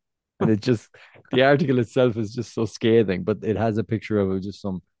 And it just the article itself is just so scathing, but it has a picture of just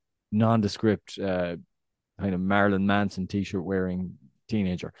some nondescript kind of Marilyn Manson t-shirt wearing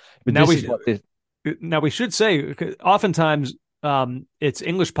teenager. But Now this we is what this now we should say oftentimes it's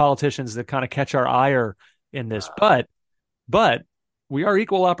English politicians that kind of catch our ire in this, but we are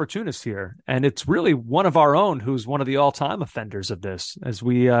equal opportunists here, and it's really one of our own who's one of the all-time offenders of this. As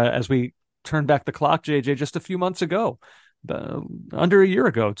we turn back the clock, JJ, just a few months ago, under a year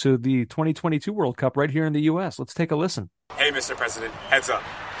ago, to the 2022 World Cup right here in the U.S. Let's take a listen. Hey, Mr. President, heads up.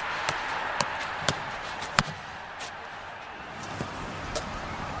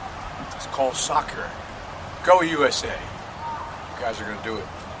 It's called soccer. Go USA. You guys are going to do it.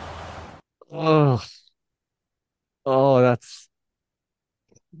 oh oh that's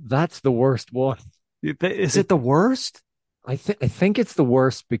the worst one. Is It, it the worst? I think it's the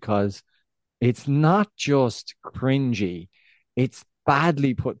worst because it's not just cringy, it's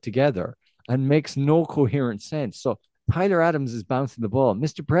badly put together and makes no coherent sense. So Tyler Adams is bouncing the ball,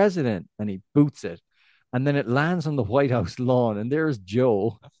 Mr. President, and he boots it. And then it lands on the White House lawn, and there's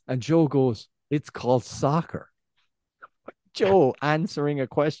Joe. And Joe goes, it's called soccer. Joe answering a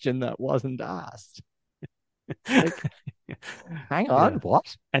question that wasn't asked. Like, hang on, Yeah.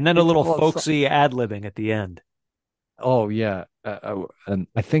 what? And then a It's little called folksy ad-libbing at the end. Oh yeah, and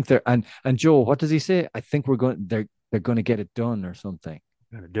I think they're and Joe, what does he say? I think they're going to get it done or something.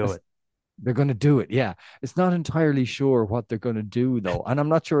 I'm gonna do it. They're going to do it. Yeah, it's not entirely sure what they're going to do though, and I'm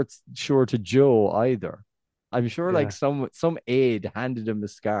not sure it's sure to Joe either. I'm sure like Yeah. some aide handed him the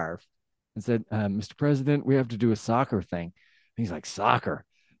scarf and said, "Mr. President, we have to do a soccer thing." And he's like, "Soccer?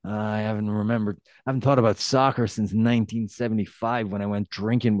 I haven't thought about soccer since 1975 when I went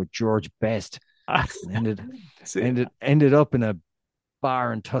drinking with George Best and ended see, ended up in a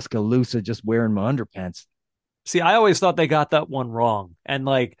bar in Tuscaloosa just wearing my underpants." see, I always thought they got that one wrong. And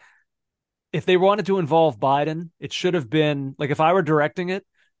like, if they wanted to involve Biden, it should have been like if I were directing it,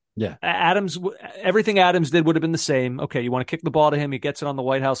 Yeah. Adams, everything Adams did would have been the same. Okay, you want to kick the ball to him, he gets it on the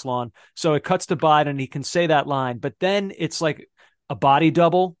White House lawn. So it cuts to Biden, he can say that line, but then it's like a body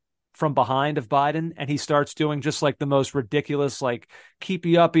double from behind of Biden, and he starts doing just like the most ridiculous, like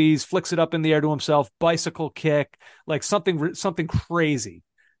keepy uppies, flicks it up in the air to himself, bicycle kick, like something crazy,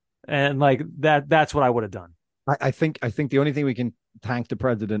 and like that's what I would have done. I think the only thing we can thank the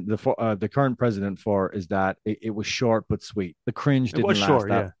current president for is that it was short but sweet. The cringe It was didn't last short,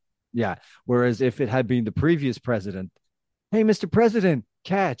 that. yeah. Yeah. Whereas if it had been the previous president, hey, Mr. President,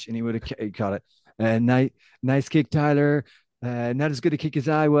 catch, and he would have caught it. Nice kick, Tyler. Not as good a kick as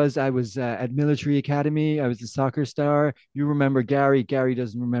I was. I was at military academy. I was a soccer star. You remember Gary? Gary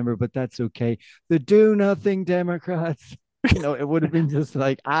doesn't remember, but that's okay. The do nothing Democrats. It would have been just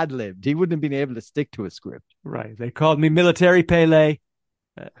like ad-libbed. He wouldn't have been able to stick to a script. Right. They called me Military Pele.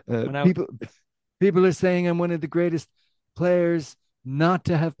 People are saying I'm one of the greatest players not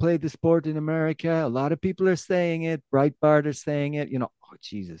to have played the sport in America. A lot of people are saying it. Breitbart are saying it. Oh,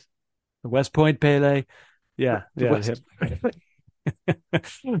 Jesus. The West Point Pele. Yeah.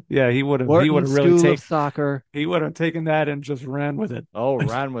 Yeah, he would have really taken soccer. He would have taken that and just ran with it. Oh,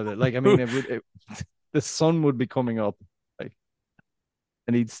 ran with it. Like, I mean, the sun would be coming up, like,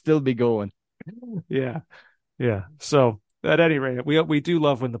 and he'd still be going. Yeah. Yeah. So at any rate, we do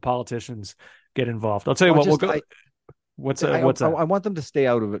love when the politicians get involved. I'll tell you what, we'll go. What's that? I want them to stay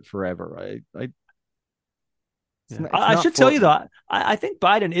out of it forever. I should tell you though, I think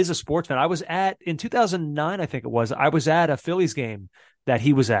Biden is a sports fan. I was in 2009, I think it was. I was at a Phillies game that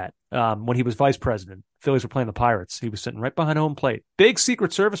he was at when he was vice president. Phillies were playing the Pirates. He was sitting right behind home plate. Big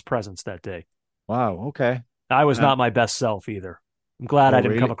Secret Service presence that day. Wow. Okay. I was not my best self either. I'm glad I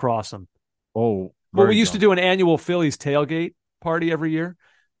didn't come across him. Oh, well, we used to do an annual Phillies tailgate party every year,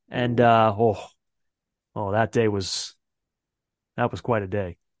 and that day was quite a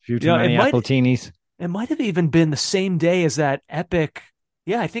day. Few too many Appletinis. It might have even been the same day as that epic.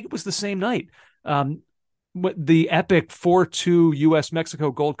 Yeah, I think it was the same night. The epic 4-2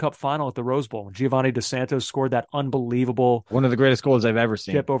 U.S.-Mexico Gold Cup final at the Rose Bowl when Giovanni Dos Santos scored that unbelievable, one of the greatest goals I've ever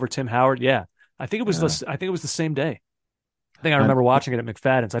seen, chip over Tim Howard. Yeah, I think it was the same day. I think I remember watching it at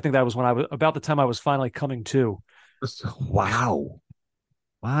McFadden's. I think that was when about the time I was finally coming to. Wow.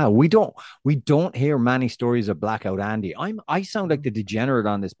 We don't hear many stories of Blackout Andy. I sound like the degenerate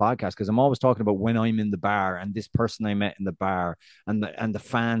on this podcast because I'm always talking about when I'm in the bar and this person I met in the bar and the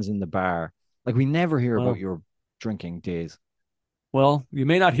fans in the bar. Like, we never hear about your drinking days. Well, you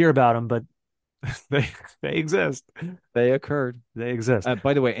may not hear about them, but they exist. They occurred. They exist.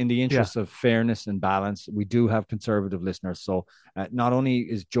 By the way, in the interest of fairness and balance, we do have conservative listeners. So not only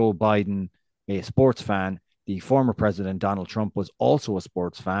is Joe Biden a sports fan, the former president, Donald Trump, was also a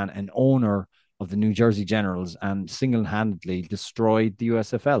sports fan and owner of the New Jersey Generals and single-handedly destroyed the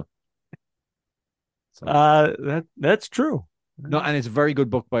USFL. So, that's true. No, and it's a very good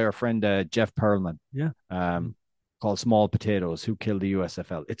book by our friend Jeff Perlman. Yeah. Called Small Potatoes: Who Killed the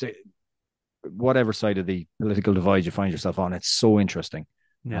USFL. It's whatever side of the political divide you find yourself on, it's so interesting.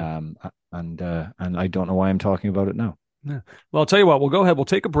 Yeah. And I don't know why I'm talking about it now. Yeah. Well, I'll tell you what, we'll go ahead. We'll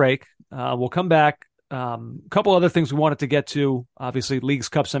take a break. We'll come back. A couple other things we wanted to get to, obviously Leagues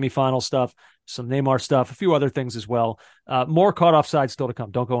Cup semifinal stuff, some Neymar stuff, a few other things as well. More Caught Offside still to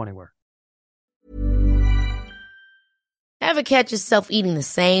come. Don't go anywhere. Ever catch yourself eating the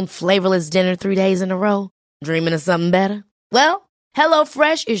same flavorless dinner 3 days in a row? Dreaming of something better? Well,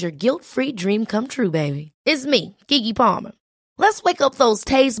 HelloFresh is your guilt-free dream come true, baby. It's me, Keke Palmer. Let's wake up those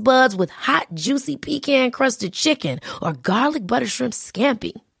taste buds with hot, juicy pecan-crusted chicken or garlic butter shrimp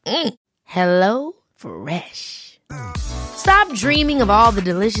scampi. Hello Fresh. Stop dreaming of all the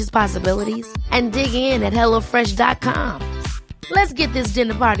delicious possibilities and dig in at HelloFresh.com. Let's get this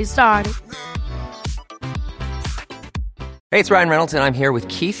dinner party started. Hey, it's Ryan Reynolds, and I'm here with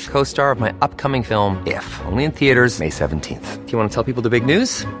Keith, co-star of my upcoming film, If, only in theaters May 17th. Do you want to tell people the big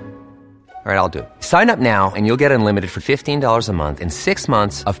news? All right, I'll do it. Sign up now and you'll get unlimited for $15 a month and 6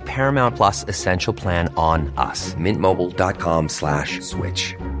 months of Paramount Plus Essential Plan on us.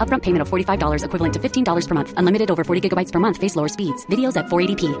 MintMobile.com/switch. Upfront payment of $45 equivalent to $15 per month. Unlimited over 40 gigabytes per month. Face lower speeds. Videos at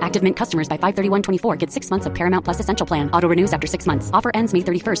 480p. Active Mint customers by 531.24 get 6 months of Paramount Plus Essential Plan. Auto renews after 6 months. Offer ends May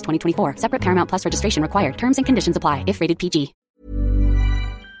 31st, 2024. Separate Paramount Plus registration required. Terms and conditions apply if rated PG.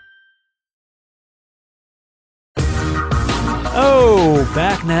 Oh,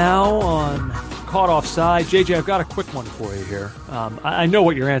 back now on Caught Offside. JJ, I've got a quick one for you here. I know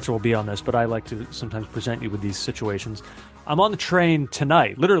what your answer will be on this, but I like to sometimes present you with these situations. I'm on the train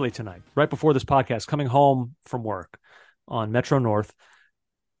tonight, literally tonight, right before this podcast, coming home from work on Metro North,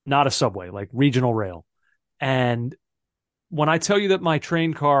 not a subway, like regional rail. And when I tell you that my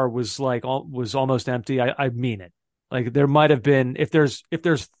train car was almost empty, I mean it. Like, there might have been, if there's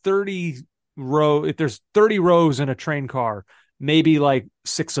 30 rows in a train car, maybe like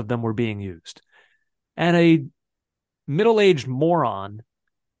 6 of them were being used. And a middle-aged moron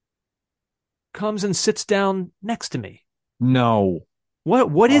comes and sits down next to me. No.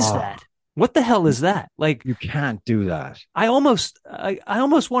 What is that? What the hell is that? Like, you can't do that. I almost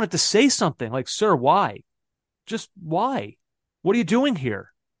wanted to say something like, "Sir, why? Just why? What are you doing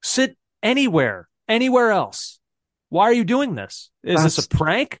here? Sit anywhere else. Why are you doing this? Is this a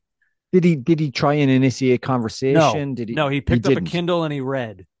prank?" Did he try and initiate conversation? No, he picked up a Kindle and he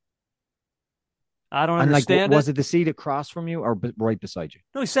read. I don't And like, understand was it. it the seat across from you or right beside you?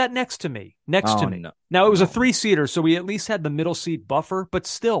 No, he sat next to me. Next to Oh me. no, Now it was a no. 3-seater, so we at least had the middle seat buffer, but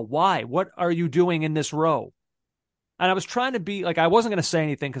still, why? What are you doing in this row? And I was trying to be like, I wasn't going to say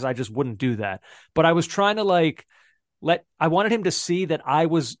anything because I just wouldn't do that. But I was trying to like I wanted him to see that I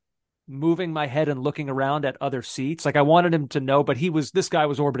was moving my head and looking around at other seats. Like I wanted him to know, but this guy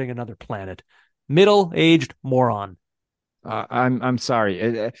was orbiting another planet. Middle-aged moron. I'm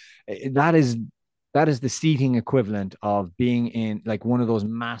sorry. That is the seating equivalent of being in like one of those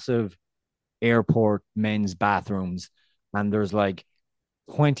massive airport men's bathrooms, and there's like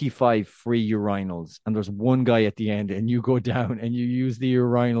 25 free urinals, and there's one guy at the end, and you go down and you use the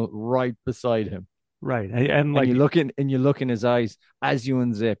urinal right beside him, Right. And and like, you look in his eyes as you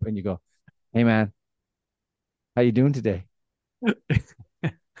unzip, and you go, "Hey man, how you doing today?"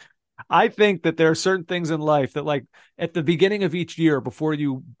 I think that there are certain things in life that like at the beginning of each year before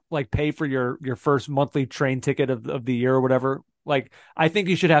you like pay for your first monthly train ticket of the year or whatever, like I think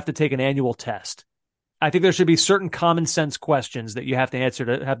you should have to take an annual test. I think there should be certain common sense questions that you have to answer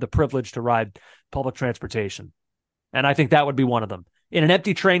to have the privilege to ride public transportation. And I think that would be one of them. In an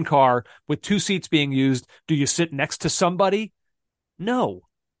empty train car with 2 seats being used, do you sit next to somebody? No.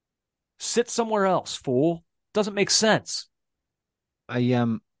 Sit somewhere else, fool. Doesn't make sense. I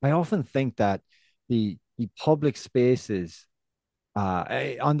often think that the public spaces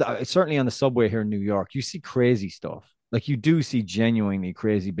on the certainly on the subway here in New York, you see crazy stuff. Like you do see genuinely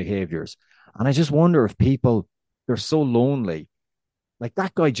crazy behaviors. And I just wonder if people they're so lonely. Like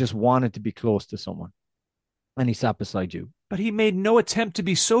that guy just wanted to be close to someone and he sat beside you. But he made no attempt to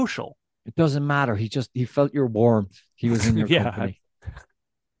be social. It doesn't matter. He felt your warmth. He was in your Yeah. company.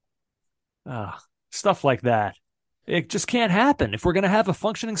 Stuff like that. It just can't happen if we're going to have a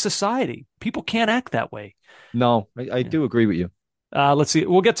functioning society. People can't act that way. No, I do agree with you. Let's see.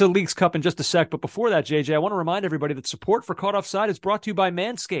 We'll get to Leagues Cup in just a sec. But before that, JJ, I want to remind everybody that support for Caught Offside is brought to you by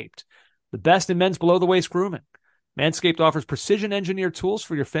Manscaped, the best in men's below-the-waist grooming. Manscaped offers precision-engineered tools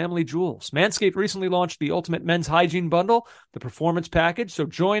for your family jewels. Manscaped recently launched the Ultimate Men's Hygiene Bundle, the Performance Package. So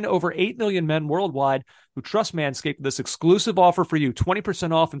join over 8 million men worldwide who trust Manscaped with this exclusive offer for you,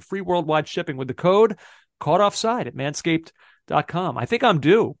 20% off and free worldwide shipping with the code Caught Offside at manscaped.com. I think I'm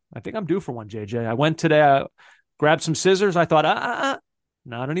due. For one, JJ. I went today, grabbed some scissors. I thought,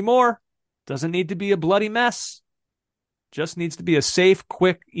 not anymore. Doesn't need to be a bloody mess. Just needs to be a safe,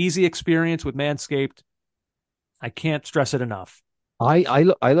 quick, easy experience with Manscaped. I can't stress it enough. I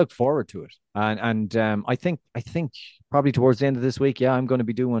look forward to it, and I think probably towards the end of this week, yeah, I'm going to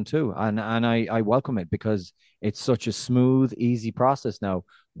be doing one too, and I welcome it because it's such a smooth, easy process now.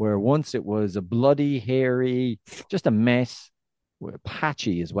 Where once it was a bloody, hairy, just a mess,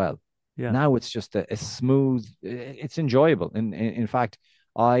 patchy as well. Yeah. Now it's just a smooth. It's enjoyable, and in fact,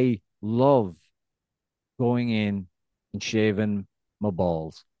 I love going in and shaving my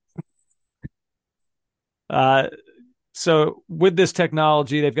balls. So with this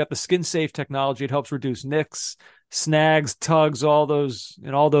technology, they've got the skin safe technology. It helps reduce nicks, snags, tugs, all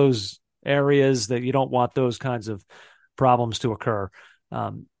those areas that you don't want those kinds of problems to occur.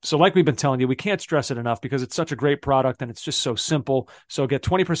 So like we've been telling you, we can't stress it enough because it's such a great product and it's just so simple. So get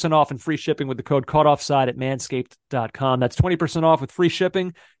 20% off and free shipping with the code CAUGHTOFFSIDE at manscaped.com. That's 20% off with free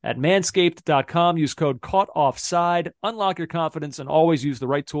shipping at manscaped.com. Use code CAUGHTOFFSIDE. Unlock your confidence and always use the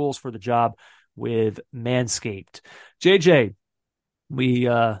right tools for the job with Manscaped. JJ, we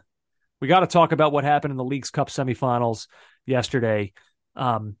got to talk about what happened in the Leagues Cup semifinals yesterday.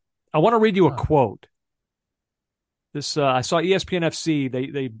 I want to read you a quote. This I saw ESPN FC.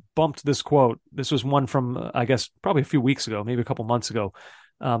 They bumped this quote. This was one from I guess probably a few weeks ago, maybe a couple months ago.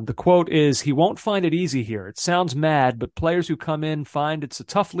 The quote is, "He won't find it easy here. It sounds mad, but players who come in find it's a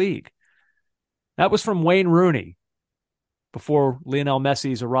tough league." That was from Wayne Rooney before Lionel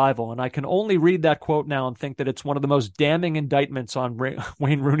Messi's arrival, and I can only read that quote now and think that it's one of the most damning indictments on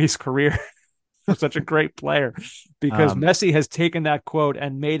Wayne Rooney's career. Such a great player, because Messi has taken that quote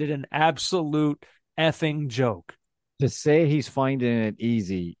and made it an absolute effing joke. To say he's finding it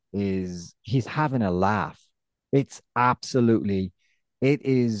easy is he's having a laugh. It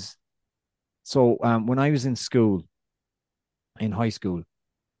is. So when I was in high school,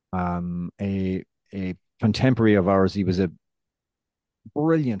 a contemporary of ours, he was a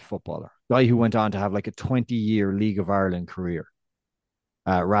brilliant footballer, guy who went on to have like a 20-year League of Ireland career,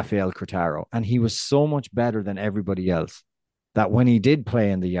 Rafael Cortaro. And he was so much better than everybody else that when he did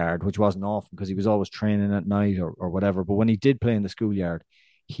play in the yard, which wasn't often because he was always training at night or whatever, but when he did play in the schoolyard,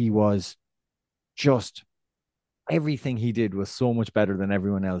 he was just everything he did was so much better than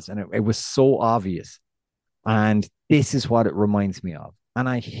everyone else. And it was so obvious. And this is what it reminds me of. And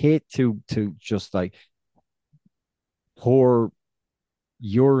I hate to just like pour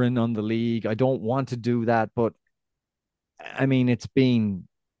urine on the league. I don't want to do that, but I mean it's been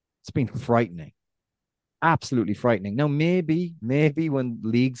frightening. Absolutely frightening. Now maybe when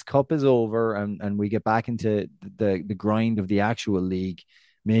League's Cup is over and we get back into the grind of the actual league,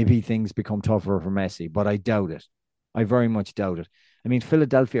 maybe things become tougher for Messi, but I doubt it. I very much doubt it. I mean,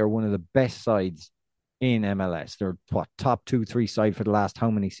 Philadelphia are one of the best sides in MLS. They're what, top two, three side for the last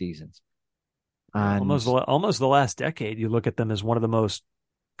how many seasons? And Almost the last decade. You look at them as one of the most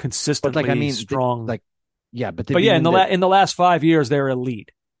but like I consistently mean, strong. yeah, but But yeah, in the last 5 years, they're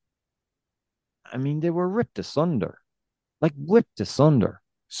elite. I mean, they were ripped asunder, like whipped asunder.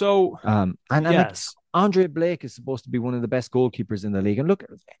 So, and like yes, Andre Blake is supposed to be one of the best goalkeepers in the league. And look,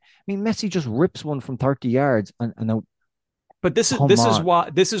 I mean, Messi just rips one from 30 yards. And now, but come on.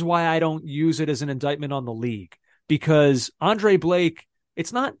 this is why I don't use it as an indictment on the league, because Andre Blake,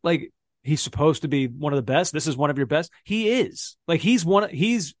 it's not like he's supposed to be one of the best. This is one of your best. He is. Like he's one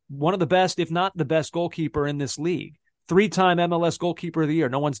of the best, if not the best goalkeeper in this league. 3-time MLS goalkeeper of the year.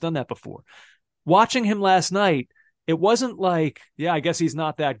 No one's done that before. Watching him last night, it wasn't like, yeah, I guess he's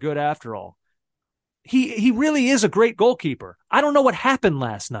not that good after all. He really is a great goalkeeper. I don't know what happened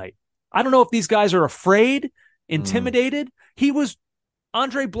last night. I don't know if these guys are afraid, intimidated. He was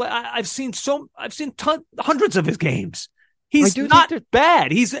Andre Blake. I've seen hundreds of his games. He's not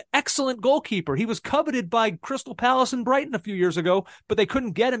bad. He's an excellent goalkeeper. He was coveted by Crystal Palace and Brighton a few years ago, but they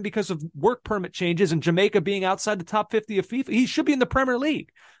couldn't get him because of work permit changes and Jamaica being outside the top 50 of FIFA. He should be in the Premier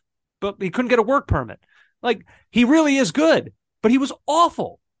League, but he couldn't get a work permit. Like, he really is good, but he was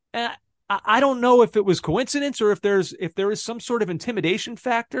awful. And I don't know if it was coincidence or if there is some sort of intimidation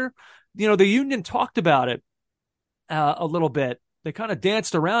factor. You know, the Union talked about it a little bit. They kind of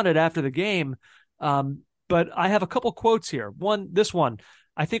danced around it after the game. But I have a couple quotes here. This one,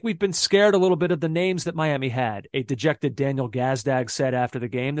 I think we've been scared a little bit of the names that Miami had, a dejected Daniel Gazdag said after the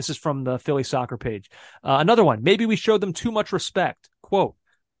game. This is from the Philly soccer page. Another one, maybe we showed them too much respect. Quote,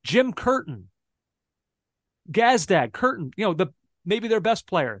 Jim Curtin, Gazdag, Curtin, maybe their best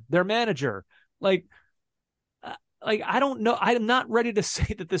player, their manager. Like, I don't know. I'm not ready to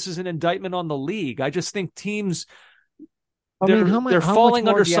say that this is an indictment on the league. I just think teams, they're falling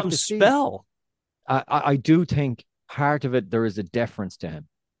under some spell. I do think part of it, there is a deference to him.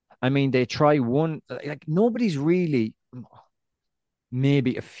 I mean, they try one, like nobody's really,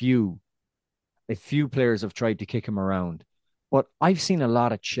 maybe a few players have tried to kick him around, but I've seen a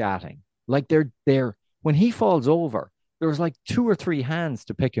lot of chatting. Like when he falls over, there's like 2 or 3 hands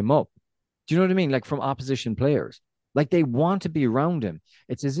to pick him up. Do you know what I mean? Like from opposition players, like they want to be around him.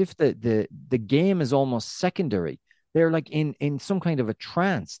 It's as if the game is almost secondary. They're like in some kind of a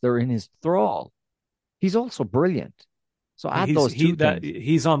trance. They're in his thrall. He's also brilliant. So add those two things.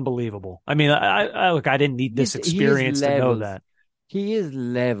 He's unbelievable. I mean, I didn't need this experience to know that. He is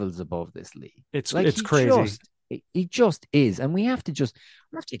levels above this league. It's crazy. He just is, and we have to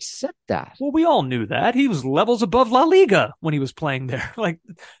accept that. Well, we all knew that he was levels above La Liga when he was playing there. Like,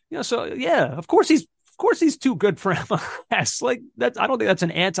 so yeah, of course he's too good for MLS. Like that, I don't think that's an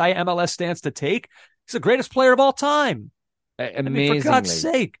anti-MLS stance to take. He's the greatest player of all time. Amazingly. I mean, for God's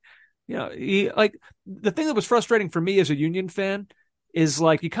sake. The thing that was frustrating for me as a Union fan is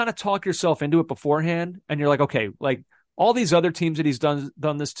like you kind of talk yourself into it beforehand, and you're like, okay, like all these other teams that he's done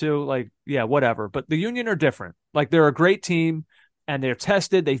this to, like, yeah, whatever. But the Union are different. Like they're a great team, and they're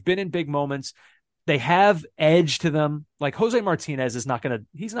tested. They've been in big moments. They have edge to them. Like Jose Martinez he's not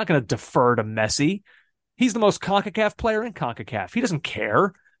gonna defer to Messi. He's the most CONCACAF player in CONCACAF. He doesn't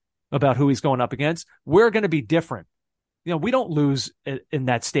care about who he's going up against. We're going to be different. We don't lose in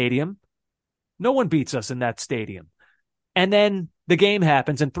that stadium. No one beats us in that stadium. And then the game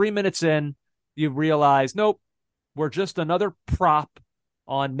happens, and 3 minutes in, you realize, nope, we're just another prop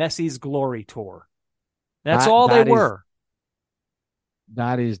on Messi's glory tour. That's all they were.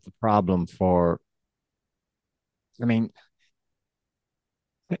 That is the problem I mean,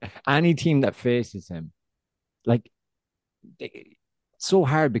 any team that faces him, like, it's so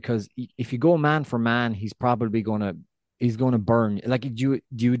hard because if you go man for man, he's probably going to burn. Like, do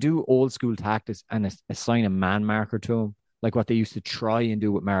you do old school tactics and assign a man marker to him, like what they used to try and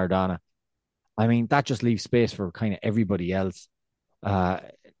do with Maradona? I mean, that just leaves space for kind of everybody else. I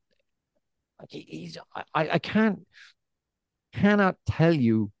cannot tell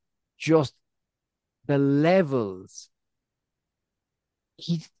you just the levels.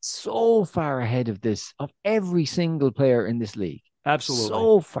 He's so far ahead of every single player in this league. Absolutely,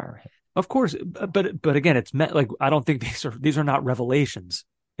 so far ahead. Of course, but again, it's like I don't think these are not revelations.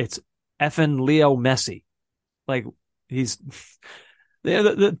 It's effing Leo Messi. Like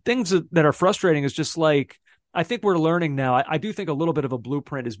The things that are frustrating is just like, I think we're learning now. I do think a little bit of a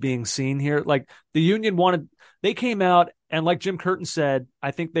blueprint is being seen here. Like the Union they came out and like Jim Curtin said,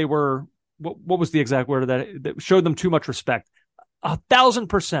 I think they were, what was the exact word of that showed them too much respect.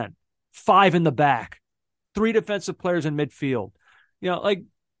 1,000%, 5 in the back, 3 defensive players in midfield. Like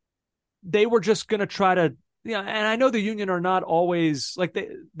they were just going to try to, and I know the Union are not always like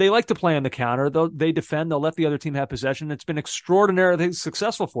they like to play on the counter. They defend. They'll let the other team have possession. It's been extraordinarily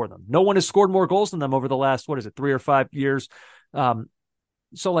successful for them. No one has scored more goals than them over the last, 3 or 5 years.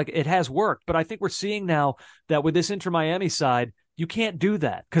 So like it has worked, but I think we're seeing now that with this Inter Miami side, you can't do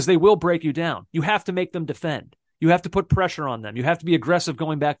that because they will break you down. You have to make them defend. You have to put pressure on them. You have to be aggressive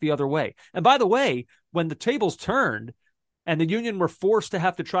going back the other way. And by the way, when the tables turned and the Union were forced to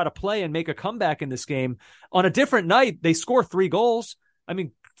have to try to play and make a comeback in this game, on a different night, they score 3 goals. I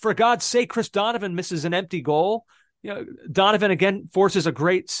mean, for God's sake, Chris Donovan misses an empty goal. Donovan again forces a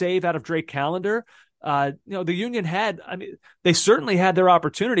great save out of Drake Callender. The Union they certainly had their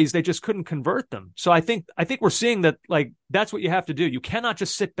opportunities. They just couldn't convert them. So I think we're seeing that, like, that's what you have to do. You cannot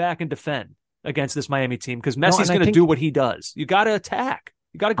just sit back and defend against this Miami team because Messi's going to do what he does. You got to attack.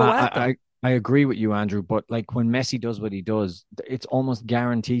 You got to go at them. I agree with you, Andrew, but like when Messi does what he does, it's almost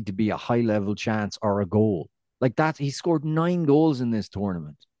guaranteed to be a high level chance or a goal. Like that, he scored 9 goals in this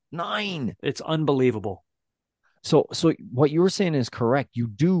tournament. 9. It's unbelievable. So what you're saying is correct. You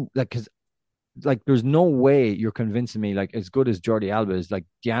do because there's no way you're convincing me like as good as Jordi Alba is, like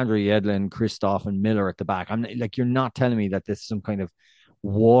DeAndre Yedlin, Christoph, and Miller at the back. I'm like, you're not telling me that this is some kind of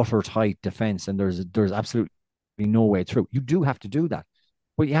watertight defense and there's absolutely no way through. You do have to do that.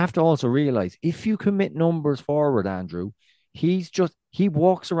 But you have to also realize if you commit numbers forward, Andrew, he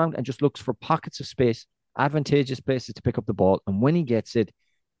walks around and just looks for pockets of space, advantageous places to pick up the ball. And when he gets it,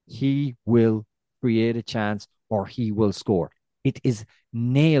 he will create a chance or he will score. It is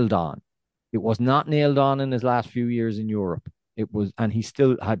nailed on. It was not nailed on in his last few years in Europe. It was, and he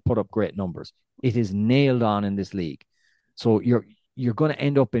still had put up great numbers. It is nailed on in this league. So you're going to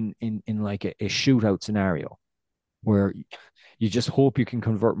end up in like a shootout scenario where you just hope you can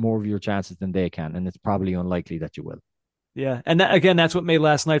convert more of your chances than they can, and it's probably unlikely that you will. Yeah, and that's what made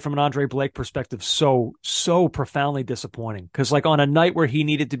last night from an Andre Blake perspective so profoundly disappointing. Because like on a night where he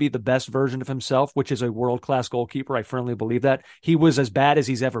needed to be the best version of himself, which is a world-class goalkeeper, I firmly believe that, he was as bad as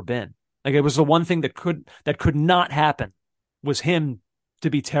he's ever been. Like it was the one thing that could not happen was him to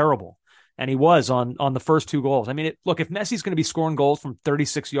be terrible. And he was on the first 2 goals. I mean, look, if Messi's going to be scoring goals from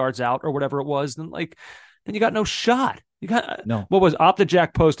 36 yards out or whatever it was, then you got no shot. You got no. What was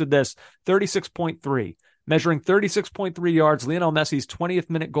OptaJack posted this 36.3, measuring 36.3 yards. Lionel Messi's 20th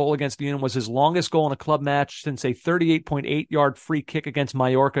minute goal against the Union was his longest goal in a club match since a 38.8 yard free kick against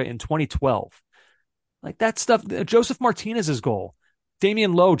Mallorca in 2012. Like that stuff. Joseph Martinez's goal.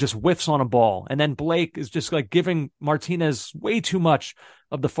 Damian Lowe just whiffs on a ball, and then Blake is just like giving Martinez way too much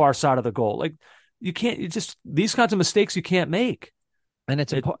of the far side of the goal. Like these kinds of mistakes you can't make. And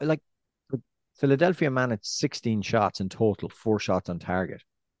it's like Philadelphia managed 16 shots in total, 4 shots on target.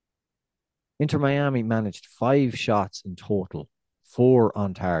 Inter Miami managed 5 shots in total, 4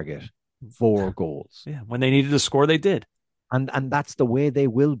 on target, 4 goals. Yeah, when they needed to score, they did. And that's the way they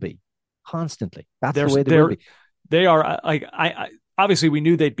will be constantly. That's the way they will be. They are like I obviously we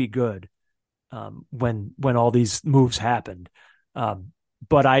knew they'd be good when all these moves happened,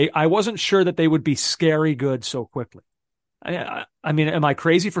 but I wasn't sure that they would be scary good so quickly. I mean, am I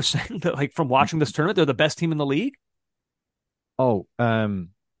crazy for saying that? Like from watching this tournament, they're the best team in the league? Oh,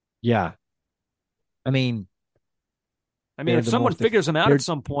 yeah. I mean, if someone figures them out at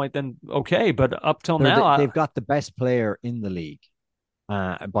some point, then okay. But up till now, they've got the best player in the league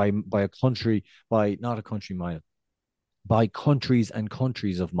by a country, by not a country mile, by countries and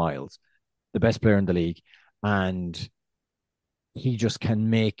countries of miles. The best player in the league, and he just can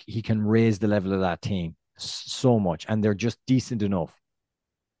raise the level of that team so much, and they're just decent enough.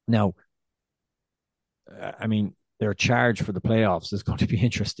 Now, I mean, their charge for the playoffs is going to be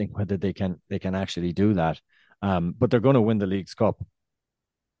interesting whether they can actually do that. But they're going to win the League's Cup.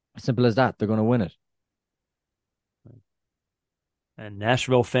 Simple as that. They're going to win it. And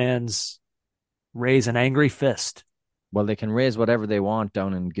Nashville fans raise an angry fist. Well, they can raise whatever they want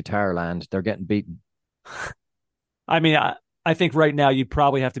down in Guitar Land. They're getting beaten. I mean, I think right now you'd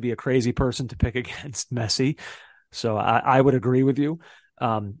probably have to be a crazy person to pick against Messi. So I would agree with you.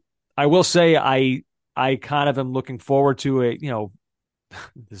 I will say I kind of am looking forward to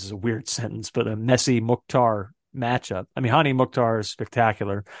this is a weird sentence, but a Messi-Mukhtar matchup. I mean, Hani Mukhtar is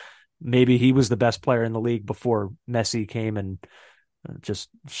spectacular. Maybe he was the best player in the league before Messi came and just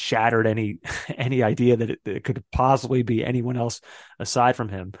shattered any idea that it could possibly be anyone else aside from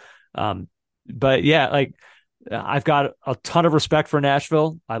him. But yeah, like I've got a ton of respect for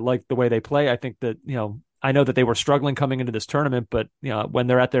Nashville. I like the way they play. I think that, I know that they were struggling coming into this tournament, but when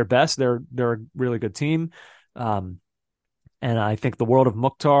they're at their best, they're a really good team. And I think the world of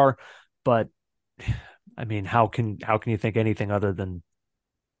Mukhtar, but I mean, how can you think anything other than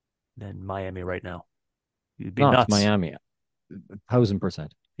Miami right now? You'd be nuts. Miami, 1,000%.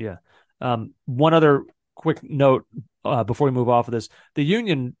 Yeah. One other quick note before we move off of this: the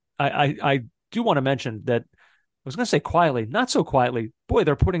Union. I do want to mention that. I was going to say quietly, not so quietly. Boy,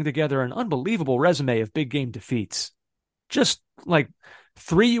 they're putting together an unbelievable resume of big game defeats. Just like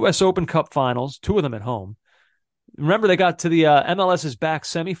 3 U.S. Open Cup finals, 2 of them at home. Remember, they got to the MLS's back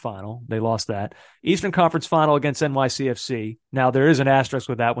semifinal. They lost that. Eastern Conference final against NYCFC. Now, there is an asterisk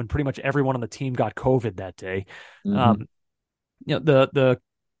with that when pretty much everyone on the team got COVID that day. Mm-hmm. The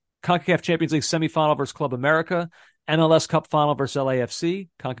CONCACAF Champions League semifinal versus Club America, MLS Cup final versus LAFC,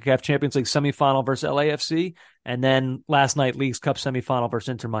 CONCACAF Champions League semifinal versus LAFC, and then last night Leagues Cup semifinal versus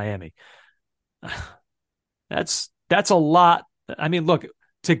Inter Miami. That's a lot. I mean, look,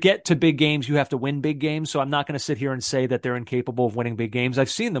 to get to big games, you have to win big games. So I'm not going to sit here and say that they're incapable of winning big games. I've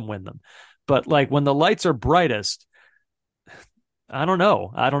seen them win them. But like when the lights are brightest, I don't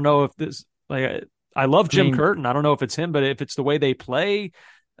know. I don't know if this, like, I love Jim Curtin. I don't know if it's him, but if it's the way they play.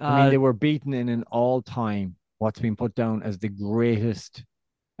 They were beaten in an all-time, what's been put down as the greatest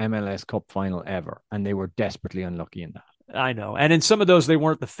MLS Cup final ever. And they were desperately unlucky in that. I know. And in some of those, they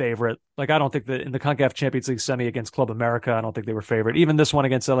weren't the favorite. Like, I don't think that in the CONCACAF Champions League semi against Club America, I don't think they were favorite. Even this one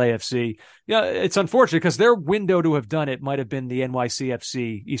against LAFC. Yeah, it's unfortunate because their window to have done it might have been the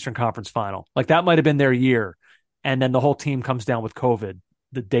NYCFC Eastern Conference final. Like, that might have been their year. And then the whole team comes down with COVID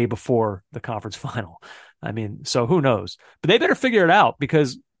the day before the conference final. I mean, so who knows? But they better figure it out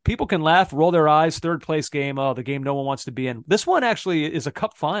because people can laugh, roll their eyes, third place game. Oh, the game no one wants to be in. This one actually is a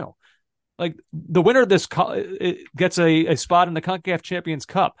cup final. Like the winner of this gets a spot in the CONCACAF Champions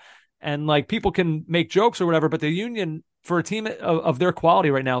Cup. And like people can make jokes or whatever, but the Union, for a team of their quality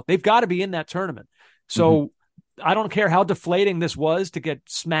right now, they've got to be in that tournament. So I don't care how deflating this was to get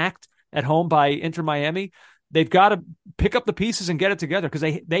smacked at home by Inter Miami. They've got to pick up the pieces and get it together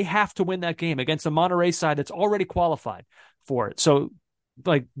because they have to win that game against the Monterrey side that's already qualified for it. So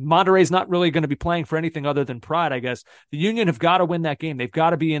like Monterrey's not really going to be playing for anything other than pride, I guess. The Union have got to win that game. They've got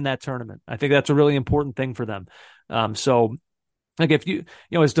to be in that tournament. I think that's a really important thing for them. So like if you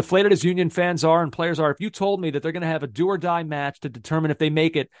as deflated as Union fans are and players are, if you told me that they're going to have a do or die match to determine if they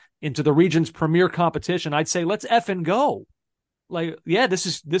make it into the region's premier competition, I'd say, let's effing go. Like, yeah, this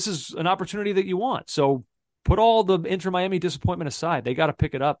is an opportunity that you want. So put all the Inter Miami disappointment aside. They got to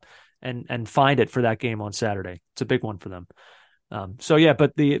pick it up and find it for that game on Saturday. It's a big one for them. So yeah,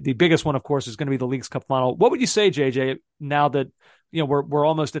 but the biggest one, of course, is going to be the Leagues Cup final. What would you say, JJ, now that we're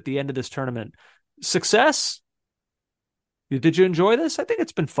almost at the end of this tournament? Success? Did you enjoy this? I think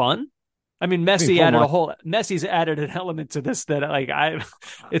it's been fun. I mean, Messi's added an element to this that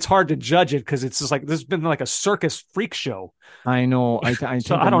it's hard to judge it because it's just like this has been like a circus freak show. I know. I think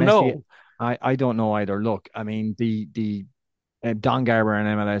so I don't know. I don't know either. Look, I mean, the Don Garber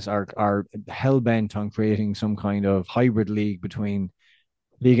and MLS are hell-bent on creating some kind of hybrid league between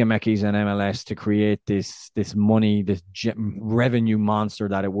Liga MX and MLS to create this money, this revenue monster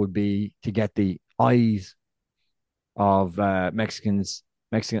that it would be to get the eyes of Mexican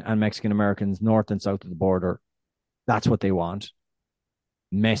and Mexican Americans north and south of the border. That's what they want.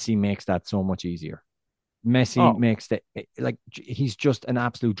 Messi makes that so much easier. Messi makes he's just an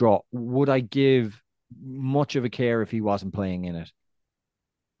absolute draw. Would I give much of a care if he wasn't playing in it?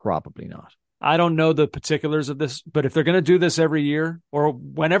 Probably not. I don't know the particulars of this, but if they're going to do this every year or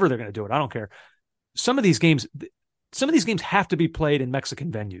whenever they're going to do it, I don't care. Some of these games have to be played in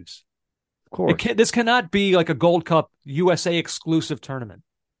Mexican venues. Of course. This cannot be like a Gold Cup USA exclusive tournament.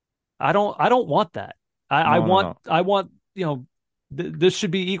 I don't want that. I want, this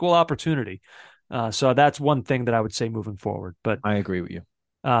should be equal opportunity. So that's one thing that I would say moving forward, but I agree with you.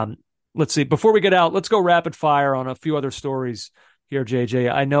 Let's see. Before we get out, let's go rapid fire on a few other stories here,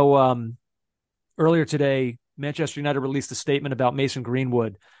 JJ. I know earlier today, Manchester United released a statement about Mason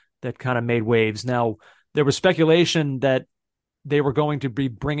Greenwood that kind of made waves. Now, there was speculation that they were going to be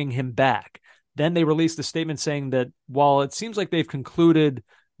bringing him back. Then they released a statement saying that while it seems like they've concluded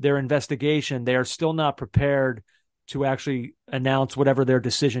their investigation, they are still not prepared to actually announce whatever their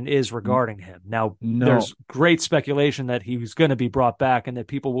decision is regarding him. Now, there's great speculation that he was going to be brought back and that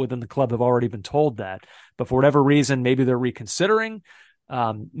people within the club have already been told that. But for whatever reason, maybe they're reconsidering.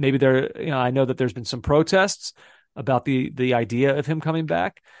 Maybe I know that there's been some protests. about the idea of him coming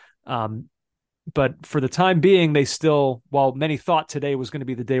back. But for the time being, they still, while many thought today was going to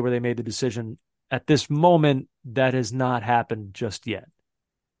be the day where they made the decision, at this moment, that has not happened just yet.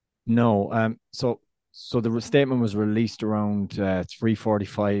 No. So the statement was released around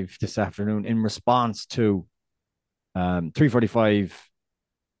 3:45 this afternoon in response to 3:45.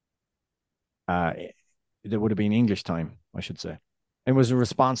 That would have been English time, I should say. It was a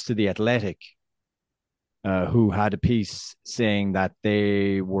response to The Athletic, who had a piece saying that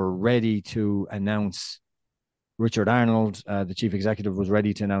they were ready to announce Richard Arnold, the chief executive, was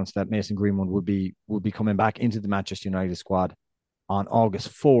ready to announce that Mason Greenwood would be coming back into the Manchester United squad on August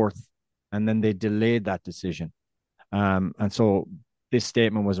 4th, and then they delayed that decision. And so this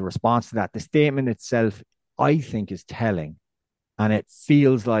statement was a response to that. The statement itself, I think, is telling, and it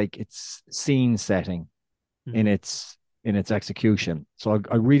feels like it's scene setting in its execution. So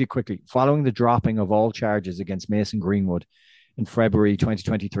I'll read it quickly. Following the dropping of all charges against Mason Greenwood in February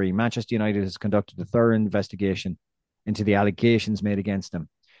 2023, Manchester United has conducted a thorough investigation into the allegations made against him.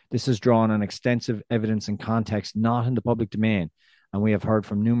 This has drawn on extensive evidence and context not in the public domain, and we have heard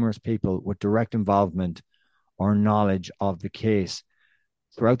from numerous people with direct involvement or knowledge of the case.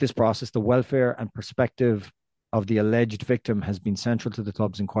 Throughout this process, the welfare and perspective of the alleged victim has been central to the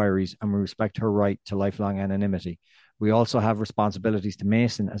club's inquiries, and we respect her right to lifelong anonymity. We also have responsibilities to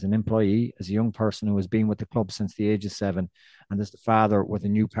Mason as an employee, as a young person who has been with the club since the age of 7, and as the father with a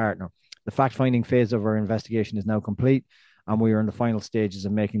new partner. The fact-finding phase of our investigation is now complete, and we are in the final stages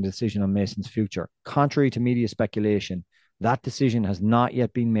of making a decision on Mason's future. Contrary to media speculation, that decision has not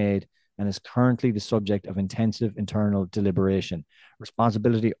yet been made and is currently the subject of intensive internal deliberation.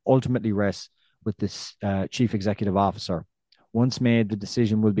 Responsibility ultimately rests with this chief executive officer. Once made, the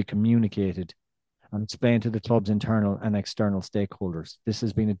decision will be communicated and explained to the club's internal and external stakeholders. This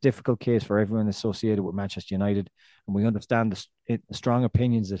has been a difficult case for everyone associated with Manchester United, and we understand the strong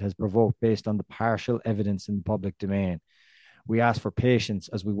opinions it has provoked based on the partial evidence in the public domain. We ask for patience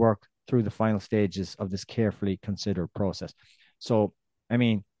as we work through the final stages of this carefully considered process. So, I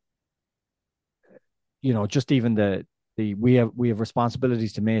mean, just even we have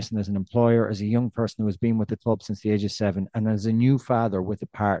responsibilities to Mason as an employer, as a young person who has been with the club since the age of 7, and as a new father with a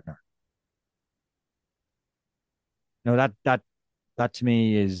partner. Now that to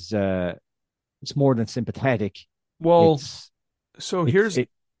me is it's more than sympathetic. Well, this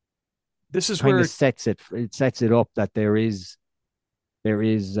is kind where of sets it up that there is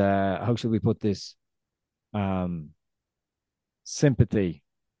how should we put this, sympathy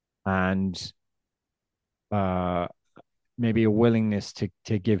and maybe a willingness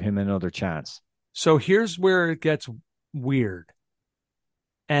to give him another chance. So here's where it gets weird.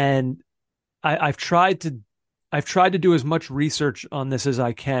 And I've tried to do as much research on this as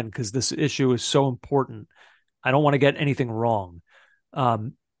I can because this issue is so important. I don't want to get anything wrong.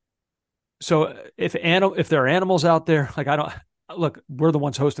 So if there are animals out there, like we're the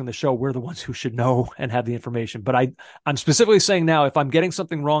ones hosting the show. We're the ones who should know and have the information. But I'm specifically saying now, if I'm getting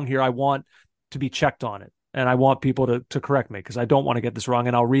something wrong here, I want to be checked on it. And I want people to correct me because I don't want to get this wrong.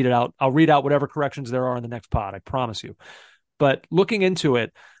 And I'll read it out. I'll read out whatever corrections there are in the next pod. I promise you. But looking into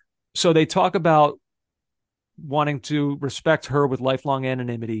it, so they talk about wanting to respect her with lifelong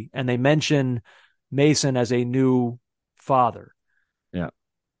anonymity. And they mention Mason as a new father. Yeah.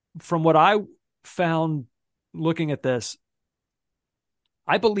 From what I found looking at this,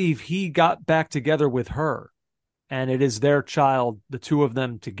 I believe he got back together with her and it is their child, the two of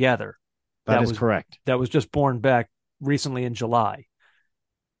them together. That is correct. That was just born back recently in July.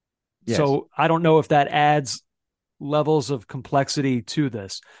 Yes. So I don't know if that adds levels of complexity to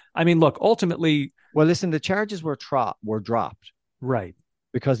this. I mean, look, ultimately. Well, listen, the charges were dropped. Right.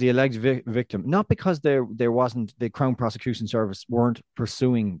 Because the alleged victim, not because there wasn't, the Crown Prosecution Service weren't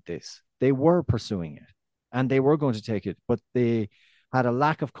pursuing this. They were pursuing it and they were going to take it, but they had a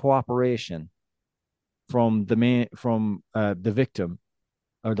lack of cooperation from the victim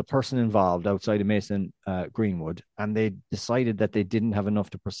or the person involved outside of Mason Greenwood, and they decided that they didn't have enough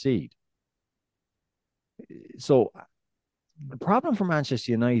to proceed. So the problem for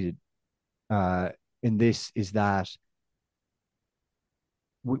Manchester United in this is that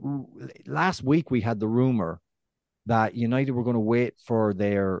last week we had the rumor that United were going to wait for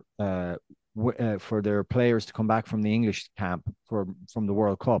their players to come back from the English camp from the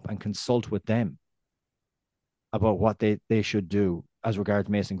World Cup and consult with them about what they should do as regards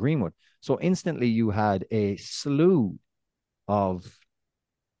Mason Greenwood. So instantly you had a slew of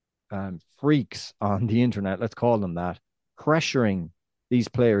freaks on the internet, let's call them that, pressuring these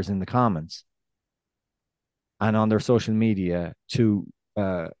players in the comments and on their social media to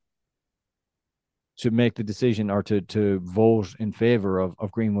make the decision or to vote in favor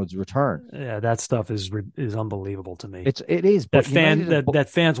of Greenwood's return. Yeah, that stuff is unbelievable to me. It is, but that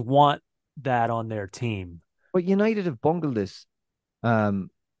fans want that on their team. But United have bungled this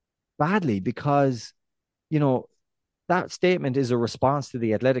badly because, that statement is a response to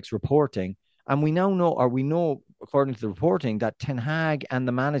the Athletics reporting. And we know, according to the reporting, that Ten Hag and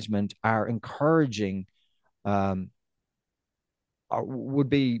the management are encouraging, or would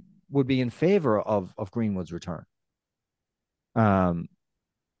be in favor of Greenwood's return. Now,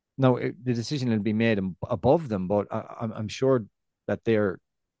 the decision will be made above them, but I'm sure that their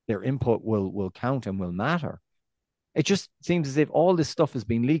input will count and will matter. It just seems as if all this stuff has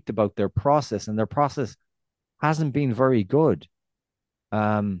been leaked about their process, and their process hasn't been very good.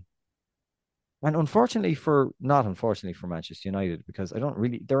 And not unfortunately for Manchester United, because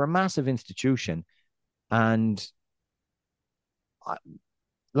they're a massive institution, and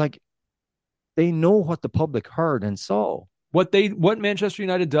they know what the public heard and saw. What Manchester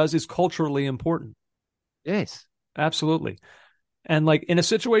United does is culturally important. Yes, absolutely. And in a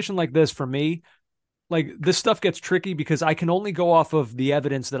situation like this, for me, this stuff gets tricky because I can only go off of the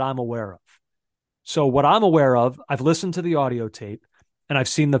evidence that I'm aware of. So what I'm aware of, I've listened to the audio tape and I've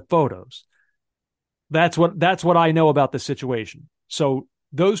seen the photos. That's what I know about the situation. So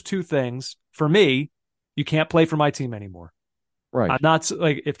those two things, for me, you can't play for my team anymore. Right. I'm not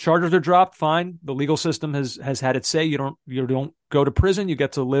if charges are dropped, fine. The legal system has had its say. You don't go to prison. You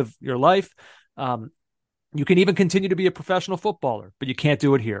get to live your life. You can even continue to be a professional footballer, but you can't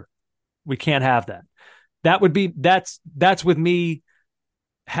do it here. We can't have that. That's with me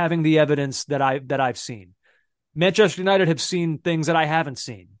having the evidence that I've seen. Manchester United have seen things that I haven't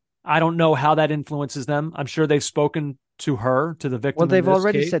seen. I don't know how that influences them. I'm sure they've spoken to the victim. Well, they've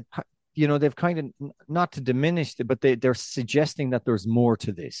already said, they've kind of, not to diminish it, but they're suggesting that there's more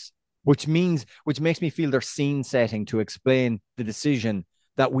to this, which makes me feel they're scene setting to explain the decision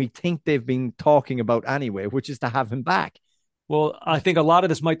that we think they've been talking about anyway, which is to have him back. Well, I think a lot of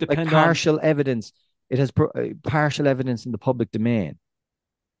this might depend on partial evidence. It has partial evidence in the public domain.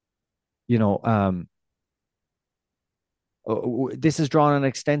 This has drawn an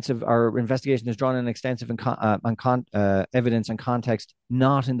extensive, our investigation has drawn an extensive evidence and context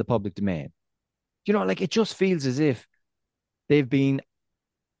not in the public domain. It just feels as if they've been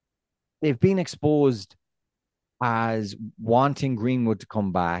exposed as wanting Greenwood to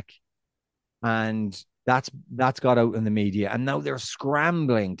come back, and that's got out in the media, and now they're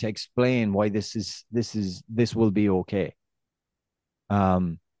scrambling to explain why this will be okay.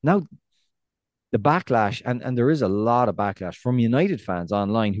 Now the backlash, and there is a lot of backlash from United fans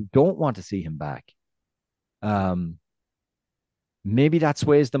online who don't want to see him back. Maybe that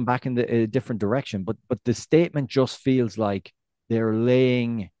sways them back in a different direction, but the statement just feels like they're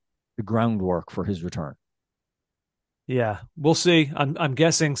laying the groundwork for his return. Yeah, we'll see. I'm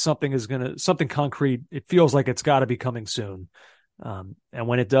guessing something concrete. It feels like it's got to be coming soon. And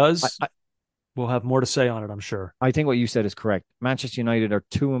when it does, we'll have more to say on it, I'm sure. I think what you said is correct. Manchester United are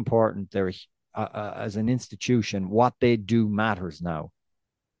too important. They're as an institution, what they do matters now.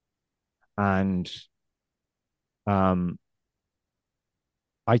 And I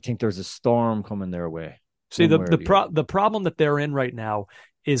think there's a storm coming their way. See, the problem that they're in right now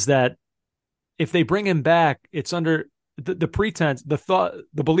is that if they bring him back, it's under the pretense, the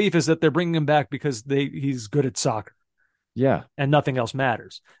belief is that they're bringing him back because he's good at soccer. Yeah. And nothing else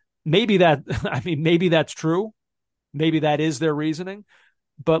matters. Maybe that's true. Maybe that is their reasoning.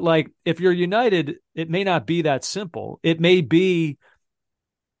 But if you're United, it may not be that simple. It may be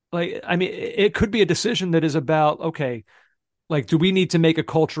it could be a decision that is about, okay, do we need to make a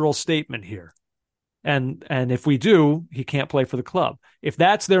cultural statement here? And if we do, he can't play for the club. If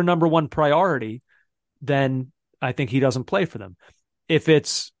that's their number one priority, then I think he doesn't play for them. If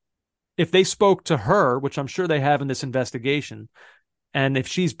they spoke to her, which I'm sure they have in this investigation, and if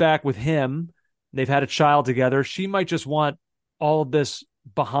she's back with him, they've had a child together, she might just want all of this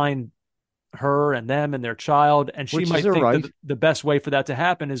behind her and them and their child, and she might think that the best way for that to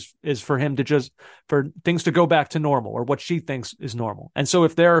happen is for him to for things to go back to normal, or what she thinks is normal. And so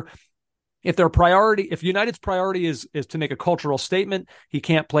if United's priority is to make a cultural statement, he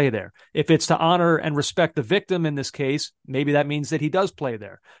can't play there. If it's to honor and respect the victim in this case, maybe that means that he does play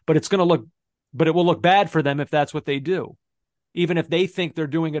there. But it will look bad for them if that's what they do, even if they think they're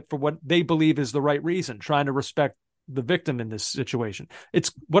doing it for what they believe is the right reason, trying to respect the victim in this situation.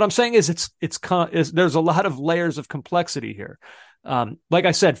 It's what I'm saying is there's a lot of layers of complexity here. Like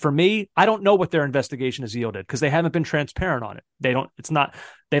I said, for me, I don't know what their investigation has yielded because they haven't been transparent on it. They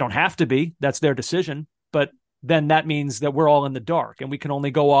don't have to be. That's their decision. But then that means that we're all in the dark and we can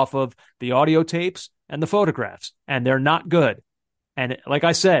only go off of the audio tapes and the photographs, and they're not good. And like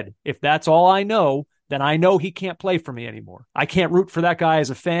I said, if that's all I know, then I know he can't play for me anymore. I can't root for that guy as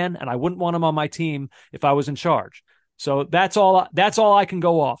a fan, and I wouldn't want him on my team if I was in charge. So that's all I can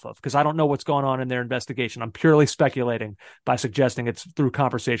go off of, because I don't know what's going on in their investigation. I'm purely speculating by suggesting it's through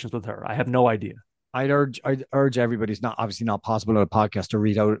conversations with her. I have no idea. I'd urge everybody. It's not obviously not possible on a podcast to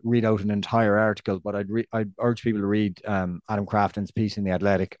read out an entire article, but I'd urge people to read Adam Crafton's piece in the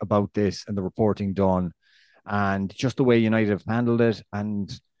Athletic about this and the reporting done, and just the way United have handled it. And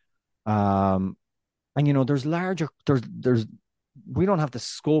there's we don't have the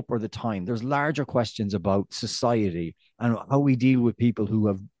scope or the time. There's larger questions about society and how we deal with people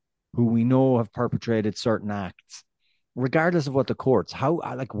who we know have perpetrated certain acts, regardless of what the courts,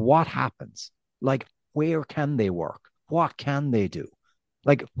 what happens, where can they work? What can they do?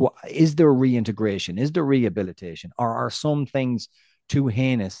 Is there reintegration? Is there rehabilitation? Or are some things too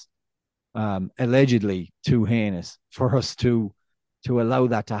heinous, allegedly too heinous for us to allow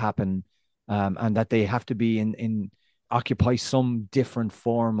that to happen, and that they have to be in occupy some different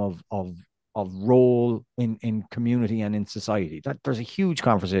form of role in community and in society? That there's a huge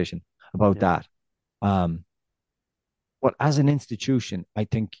conversation about that. But as an institution, I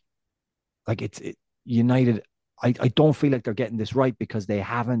think United, I don't feel like they're getting this right, because they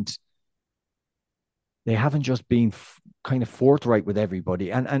haven't just been kind of forthright with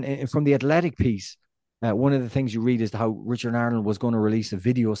everybody. And from the Athletic piece, one of the things you read is how Richard Arnold was going to release a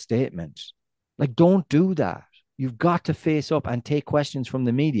video statement. Don't do that. You've got to face up and take questions from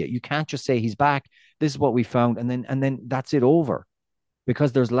the media. You can't just say he's back, this is what we found, and then that's it over.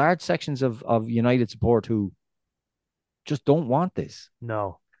 Because there's large sections of United support who just don't want this.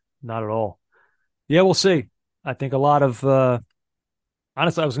 No, not at all. Yeah, we'll see. I think a lot of,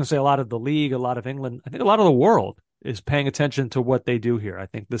 honestly, I was going to say a lot of the league, a lot of England, I think a lot of the world is paying attention to what they do here. I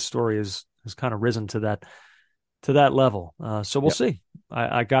think this story has kind of risen to that level. So we'll see.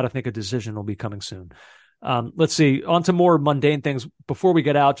 I got to think a decision will be coming soon. Let's see. On to more mundane things. Before we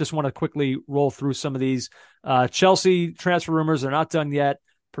get out, just want to quickly roll through some of these. Chelsea transfer rumors, they're not done yet.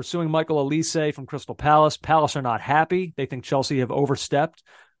 Pursuing Michael Olise from Crystal Palace. Palace are not happy. They think Chelsea have overstepped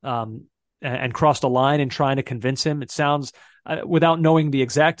and crossed a line in trying to convince him. It sounds, without knowing the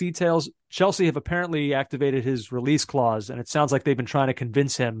exact details, Chelsea have apparently activated his release clause, and it sounds like they've been trying to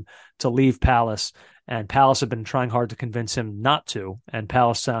convince him to leave Palace, and Palace have been trying hard to convince him not to. And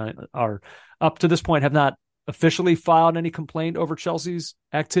Palace are, up to this point, have not officially filed any complaint over Chelsea's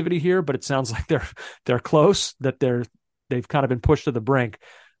activity here, but it sounds like they're close, that they've kind of been pushed to the brink.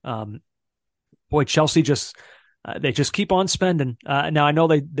 Chelsea they just keep on spending. Now I know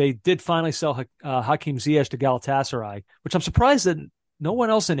they did finally sell Hakim Ziyech to Galatasaray, which I'm surprised that no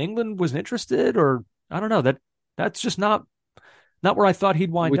one else in England was interested, or I don't know, that's just not where I thought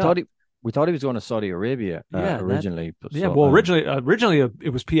he'd wind up. We thought he was going to Saudi Arabia originally. Originally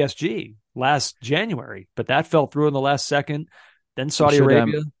it was PSG last January, but that fell through in the last second. Then Saudi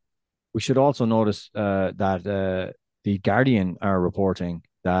Arabia. We should also notice that the Guardian are reporting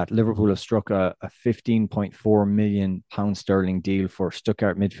that Liverpool have struck a £15.4 million deal for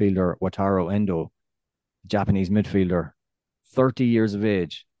Stuttgart midfielder Wataru Endo, Japanese midfielder, 30 years of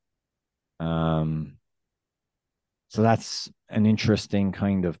age. So that's an interesting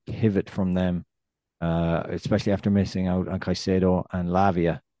kind of pivot from them, especially after missing out on Caicedo and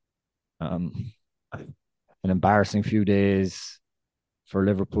Lavia. An embarrassing few days for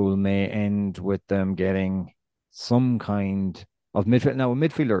Liverpool may end with them getting some kind of midfield. Now, a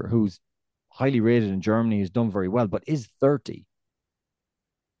midfielder who's highly rated in Germany has done very well, but is 30.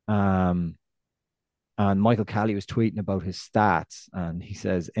 And Michael Calley was tweeting about his stats, and he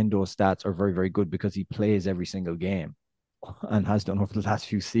says Endo's stats are very, very good because he plays every single game and has done over the last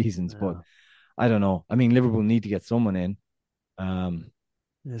few seasons. Yeah. But I don't know. I mean, Liverpool need to get someone in.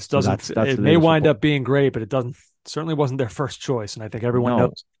 This doesn't. So it may wind up being great, but it doesn't. Certainly wasn't their first choice, and I think everyone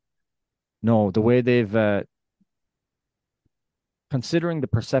knows. No, the way they've, considering the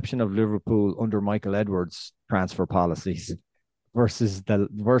perception of Liverpool under Michael Edwards' transfer policies versus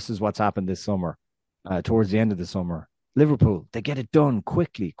what's happened this summer, towards the end of the summer, Liverpool, they get it done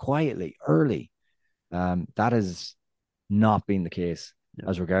quickly, quietly, early. That has not been the case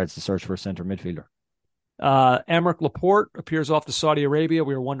as regards the search for a centre midfielder. Aymeric Laporte appears off to Saudi Arabia.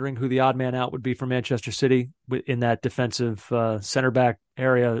 We were wondering who the odd man out would be for Manchester City in that defensive center back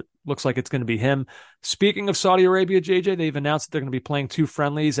area. Looks like it's going to be him. Speaking of Saudi Arabia, JJ, they've announced that they're going to be playing 2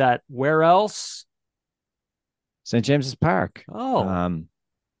 friendlies at where else? St. James's Park. Oh,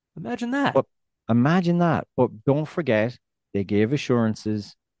 imagine that. But don't forget, they gave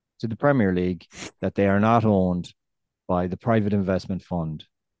assurances to the Premier League that they are not owned by the private investment fund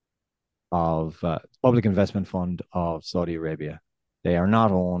of public investment fund of Saudi Arabia. They are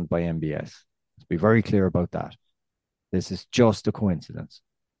not owned by MBS. Let's be very clear about that. This is just a coincidence.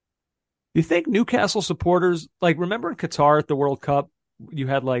 Do you think Newcastle supporters, like, remember in Qatar at the World Cup, you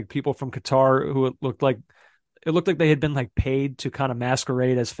had like people from Qatar who looked like they had been like paid to kind of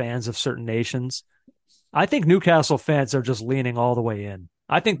masquerade as fans of certain nations. I think Newcastle fans are just leaning all the way in.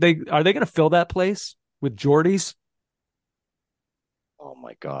 I think they going to fill that place with Geordies? Oh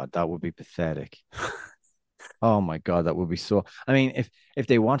my God, that would be pathetic. Oh my God, that would be so. I mean, if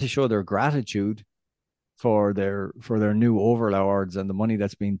they want to show their gratitude for their new overlords and the money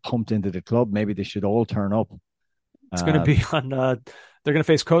that's being pumped into the club, maybe they should all turn up. It's going to be on. They're going to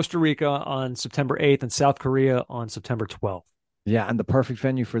face Costa Rica on September 8th and South Korea on September 12th. Yeah, and the perfect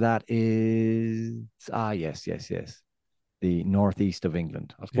venue for that is yes, the northeast of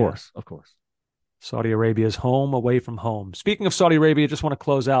England, of course. Saudi Arabia's home away from home. Speaking of Saudi Arabia, just want to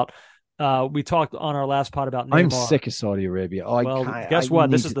close out. We talked on our last pod about Neymar. I'm sick of Saudi Arabia. Guess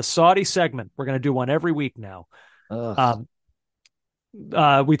what? This is the Saudi segment. We're going to do one every week now. We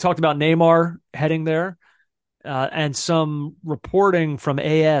talked about Neymar heading there, and some reporting from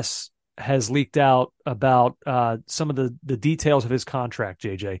AS has leaked out about some of the details of his contract,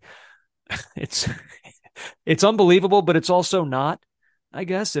 JJ. It's unbelievable, but it's also not, I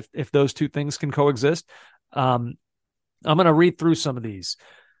guess, if those two things can coexist. I'm going to read through some of these.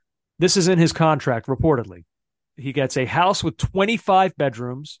 This is in his contract, reportedly. He gets a house with 25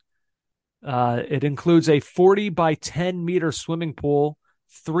 bedrooms. It includes a 40 by 10 meter swimming pool,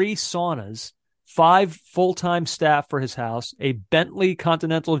 3 saunas, 5 full-time staff for his house, a Bentley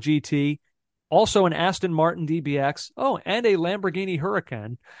Continental GT, also an Aston Martin DBX, and a Lamborghini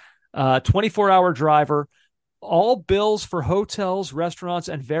Huracan, 24-hour driver, all bills for hotels, restaurants,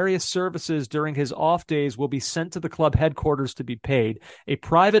 and various services during his off days will be sent to the club headquarters to be paid. A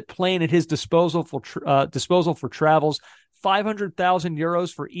private plane at his disposal for travels. 500,000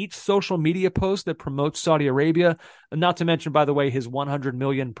 euros for each social media post that promotes Saudi Arabia. And not to mention, by the way, his 100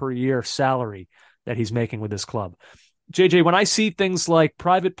 million per year salary that he's making with this club. JJ, when I see things like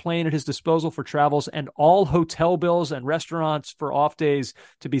private plane at his disposal for travels and all hotel bills and restaurants for off days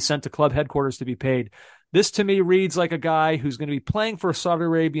to be sent to club headquarters to be paid, this to me reads like a guy who's going to be playing for a Saudi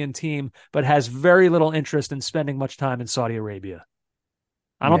Arabian team, but has very little interest in spending much time in Saudi Arabia.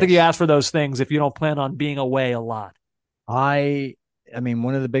 I don't think you ask for those things if you don't plan on being away a lot. I mean,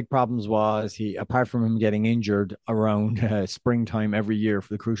 one of the big problems was apart from him getting injured around springtime every year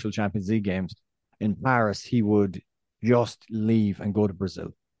for the crucial Champions League games in Paris, he would just leave and go to Brazil.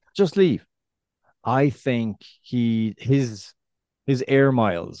 Just leave. I think his air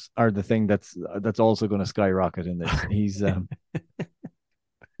miles are the thing that's also going to skyrocket in this. He's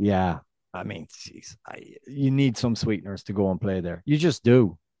yeah. I mean, geez, you need some sweeteners to go and play there. You just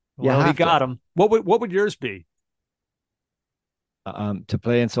do. Well, he got them. What would yours be? To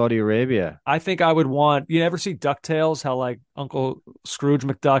play in Saudi Arabia. I think I would want. You ever see DuckTales? How like Uncle Scrooge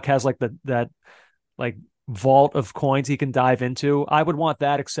McDuck has like that like vault of coins he can dive into. I would want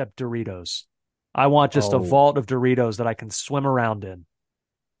that, except Doritos. I want just a vault of Doritos that I can swim around in.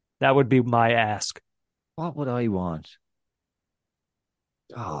 That would be my ask. What would I want?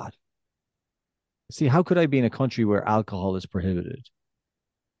 God. See, how could I be in a country where alcohol is prohibited?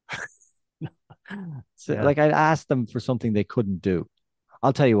 Like, I'd ask them for something they couldn't do.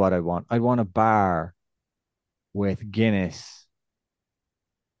 I'll tell you what I want. I want a bar with Guinness,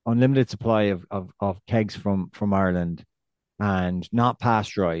 unlimited supply of kegs from Ireland, and not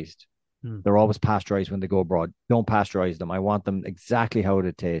pasteurized. They're always pasteurized when they go abroad. Don't pasteurize them. I want them exactly how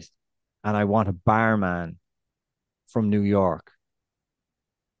it tastes. And I want a barman from New York.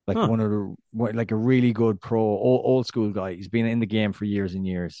 Like like a really good pro, old school guy. He's been in the game for years and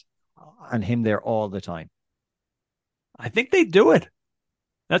years. And him there all the time. I think they do it.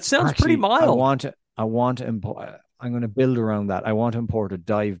 That sounds pretty mild. I want to import. I'm going to build around that. I want to import a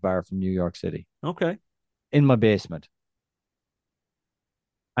dive bar from New York City. Okay. In my basement.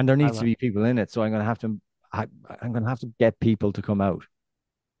 And there needs to be people in it, so I'm going to have to get people to come out.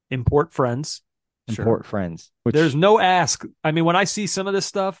 Import friends. Friends. There's no ask. I mean, when I see some of this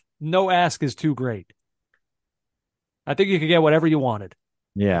stuff, no ask is too great. I think you could get whatever you wanted.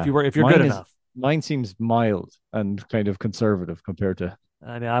 Yeah. If you're good enough. Mine seems mild and kind of conservative compared to.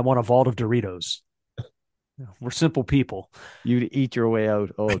 I mean, I want a vault of Doritos. We're simple people. You'd eat your way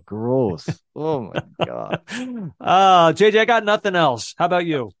out. Oh, gross. Oh my God. JJ, I got nothing else. How about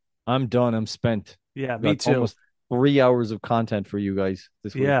you? I'm done. I'm spent. Yeah, me too. Almost 3 hours of content for you guys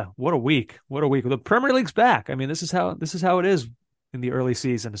this week. Yeah, what a week. The Premier League's back. I mean, this is how it is in the early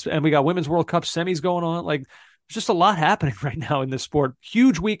season. And we got Women's World Cup semis going on. Like, there's just a lot happening right now in this sport.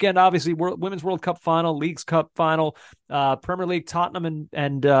 Huge weekend, obviously. Women's World Cup final, Leagues Cup final, Premier League, Tottenham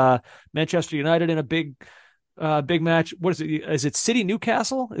and Manchester United in a big match. What is it? Is it City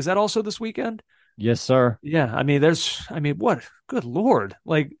Newcastle? Is that also this weekend? Yes, sir. Yeah. I mean, what? Good Lord.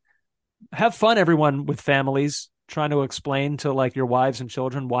 Like, have fun, everyone, with families, trying to explain to like your wives and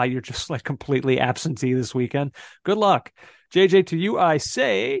children why you're just like completely absentee this weekend. Good luck. JJ, to you, I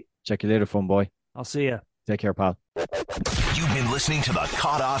say, check you later, fun boy. I'll see you. Take care, pal. You've been listening to the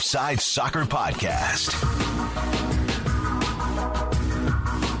Caught Offside Soccer Podcast.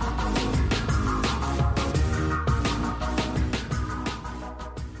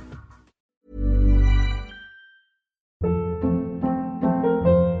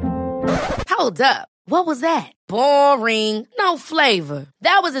 Hold up. What was that? Boring. No flavor.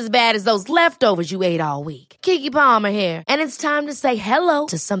 That was as bad as those leftovers you ate all week. Keke Palmer here. And it's time to say hello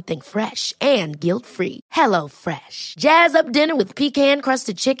to something fresh and guilt-free. Hello Fresh. Jazz up dinner with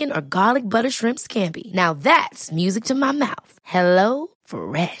pecan-crusted chicken or garlic butter shrimp scampi. Now that's music to my mouth. Hello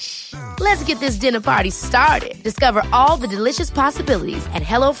Fresh. Let's get this dinner party started. Discover all the delicious possibilities at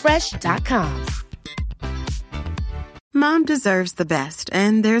HelloFresh.com. Mom deserves the best,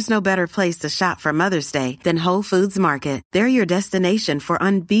 and there's no better place to shop for Mother's Day than Whole Foods Market. They're your destination for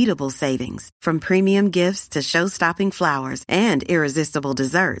unbeatable savings, from premium gifts to show-stopping flowers and irresistible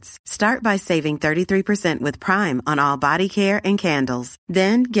desserts. Start by saving 33% with Prime on all body care and candles.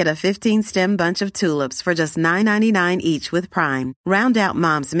 Then get a 15-stem bunch of tulips for just $9.99 each with Prime. Round out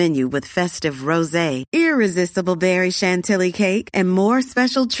Mom's menu with festive rosé, irresistible berry chantilly cake, and more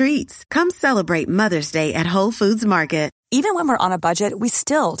special treats. Come celebrate Mother's Day at Whole Foods Market. Even when we're on a budget, we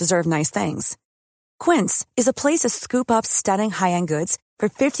still deserve nice things. Quince is a place to scoop up stunning high-end goods for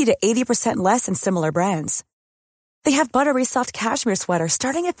 50 to 80% less than similar brands. They have buttery soft cashmere sweaters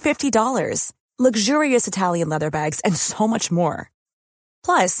starting at $50, luxurious Italian leather bags, and so much more.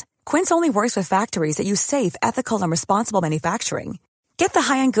 Plus, Quince only works with factories that use safe, ethical, and responsible manufacturing. Get the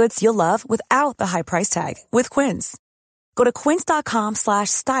high-end goods you'll love without the high price tag with Quince. Go to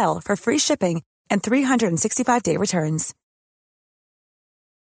quince.com/style for free shipping and 365-day returns.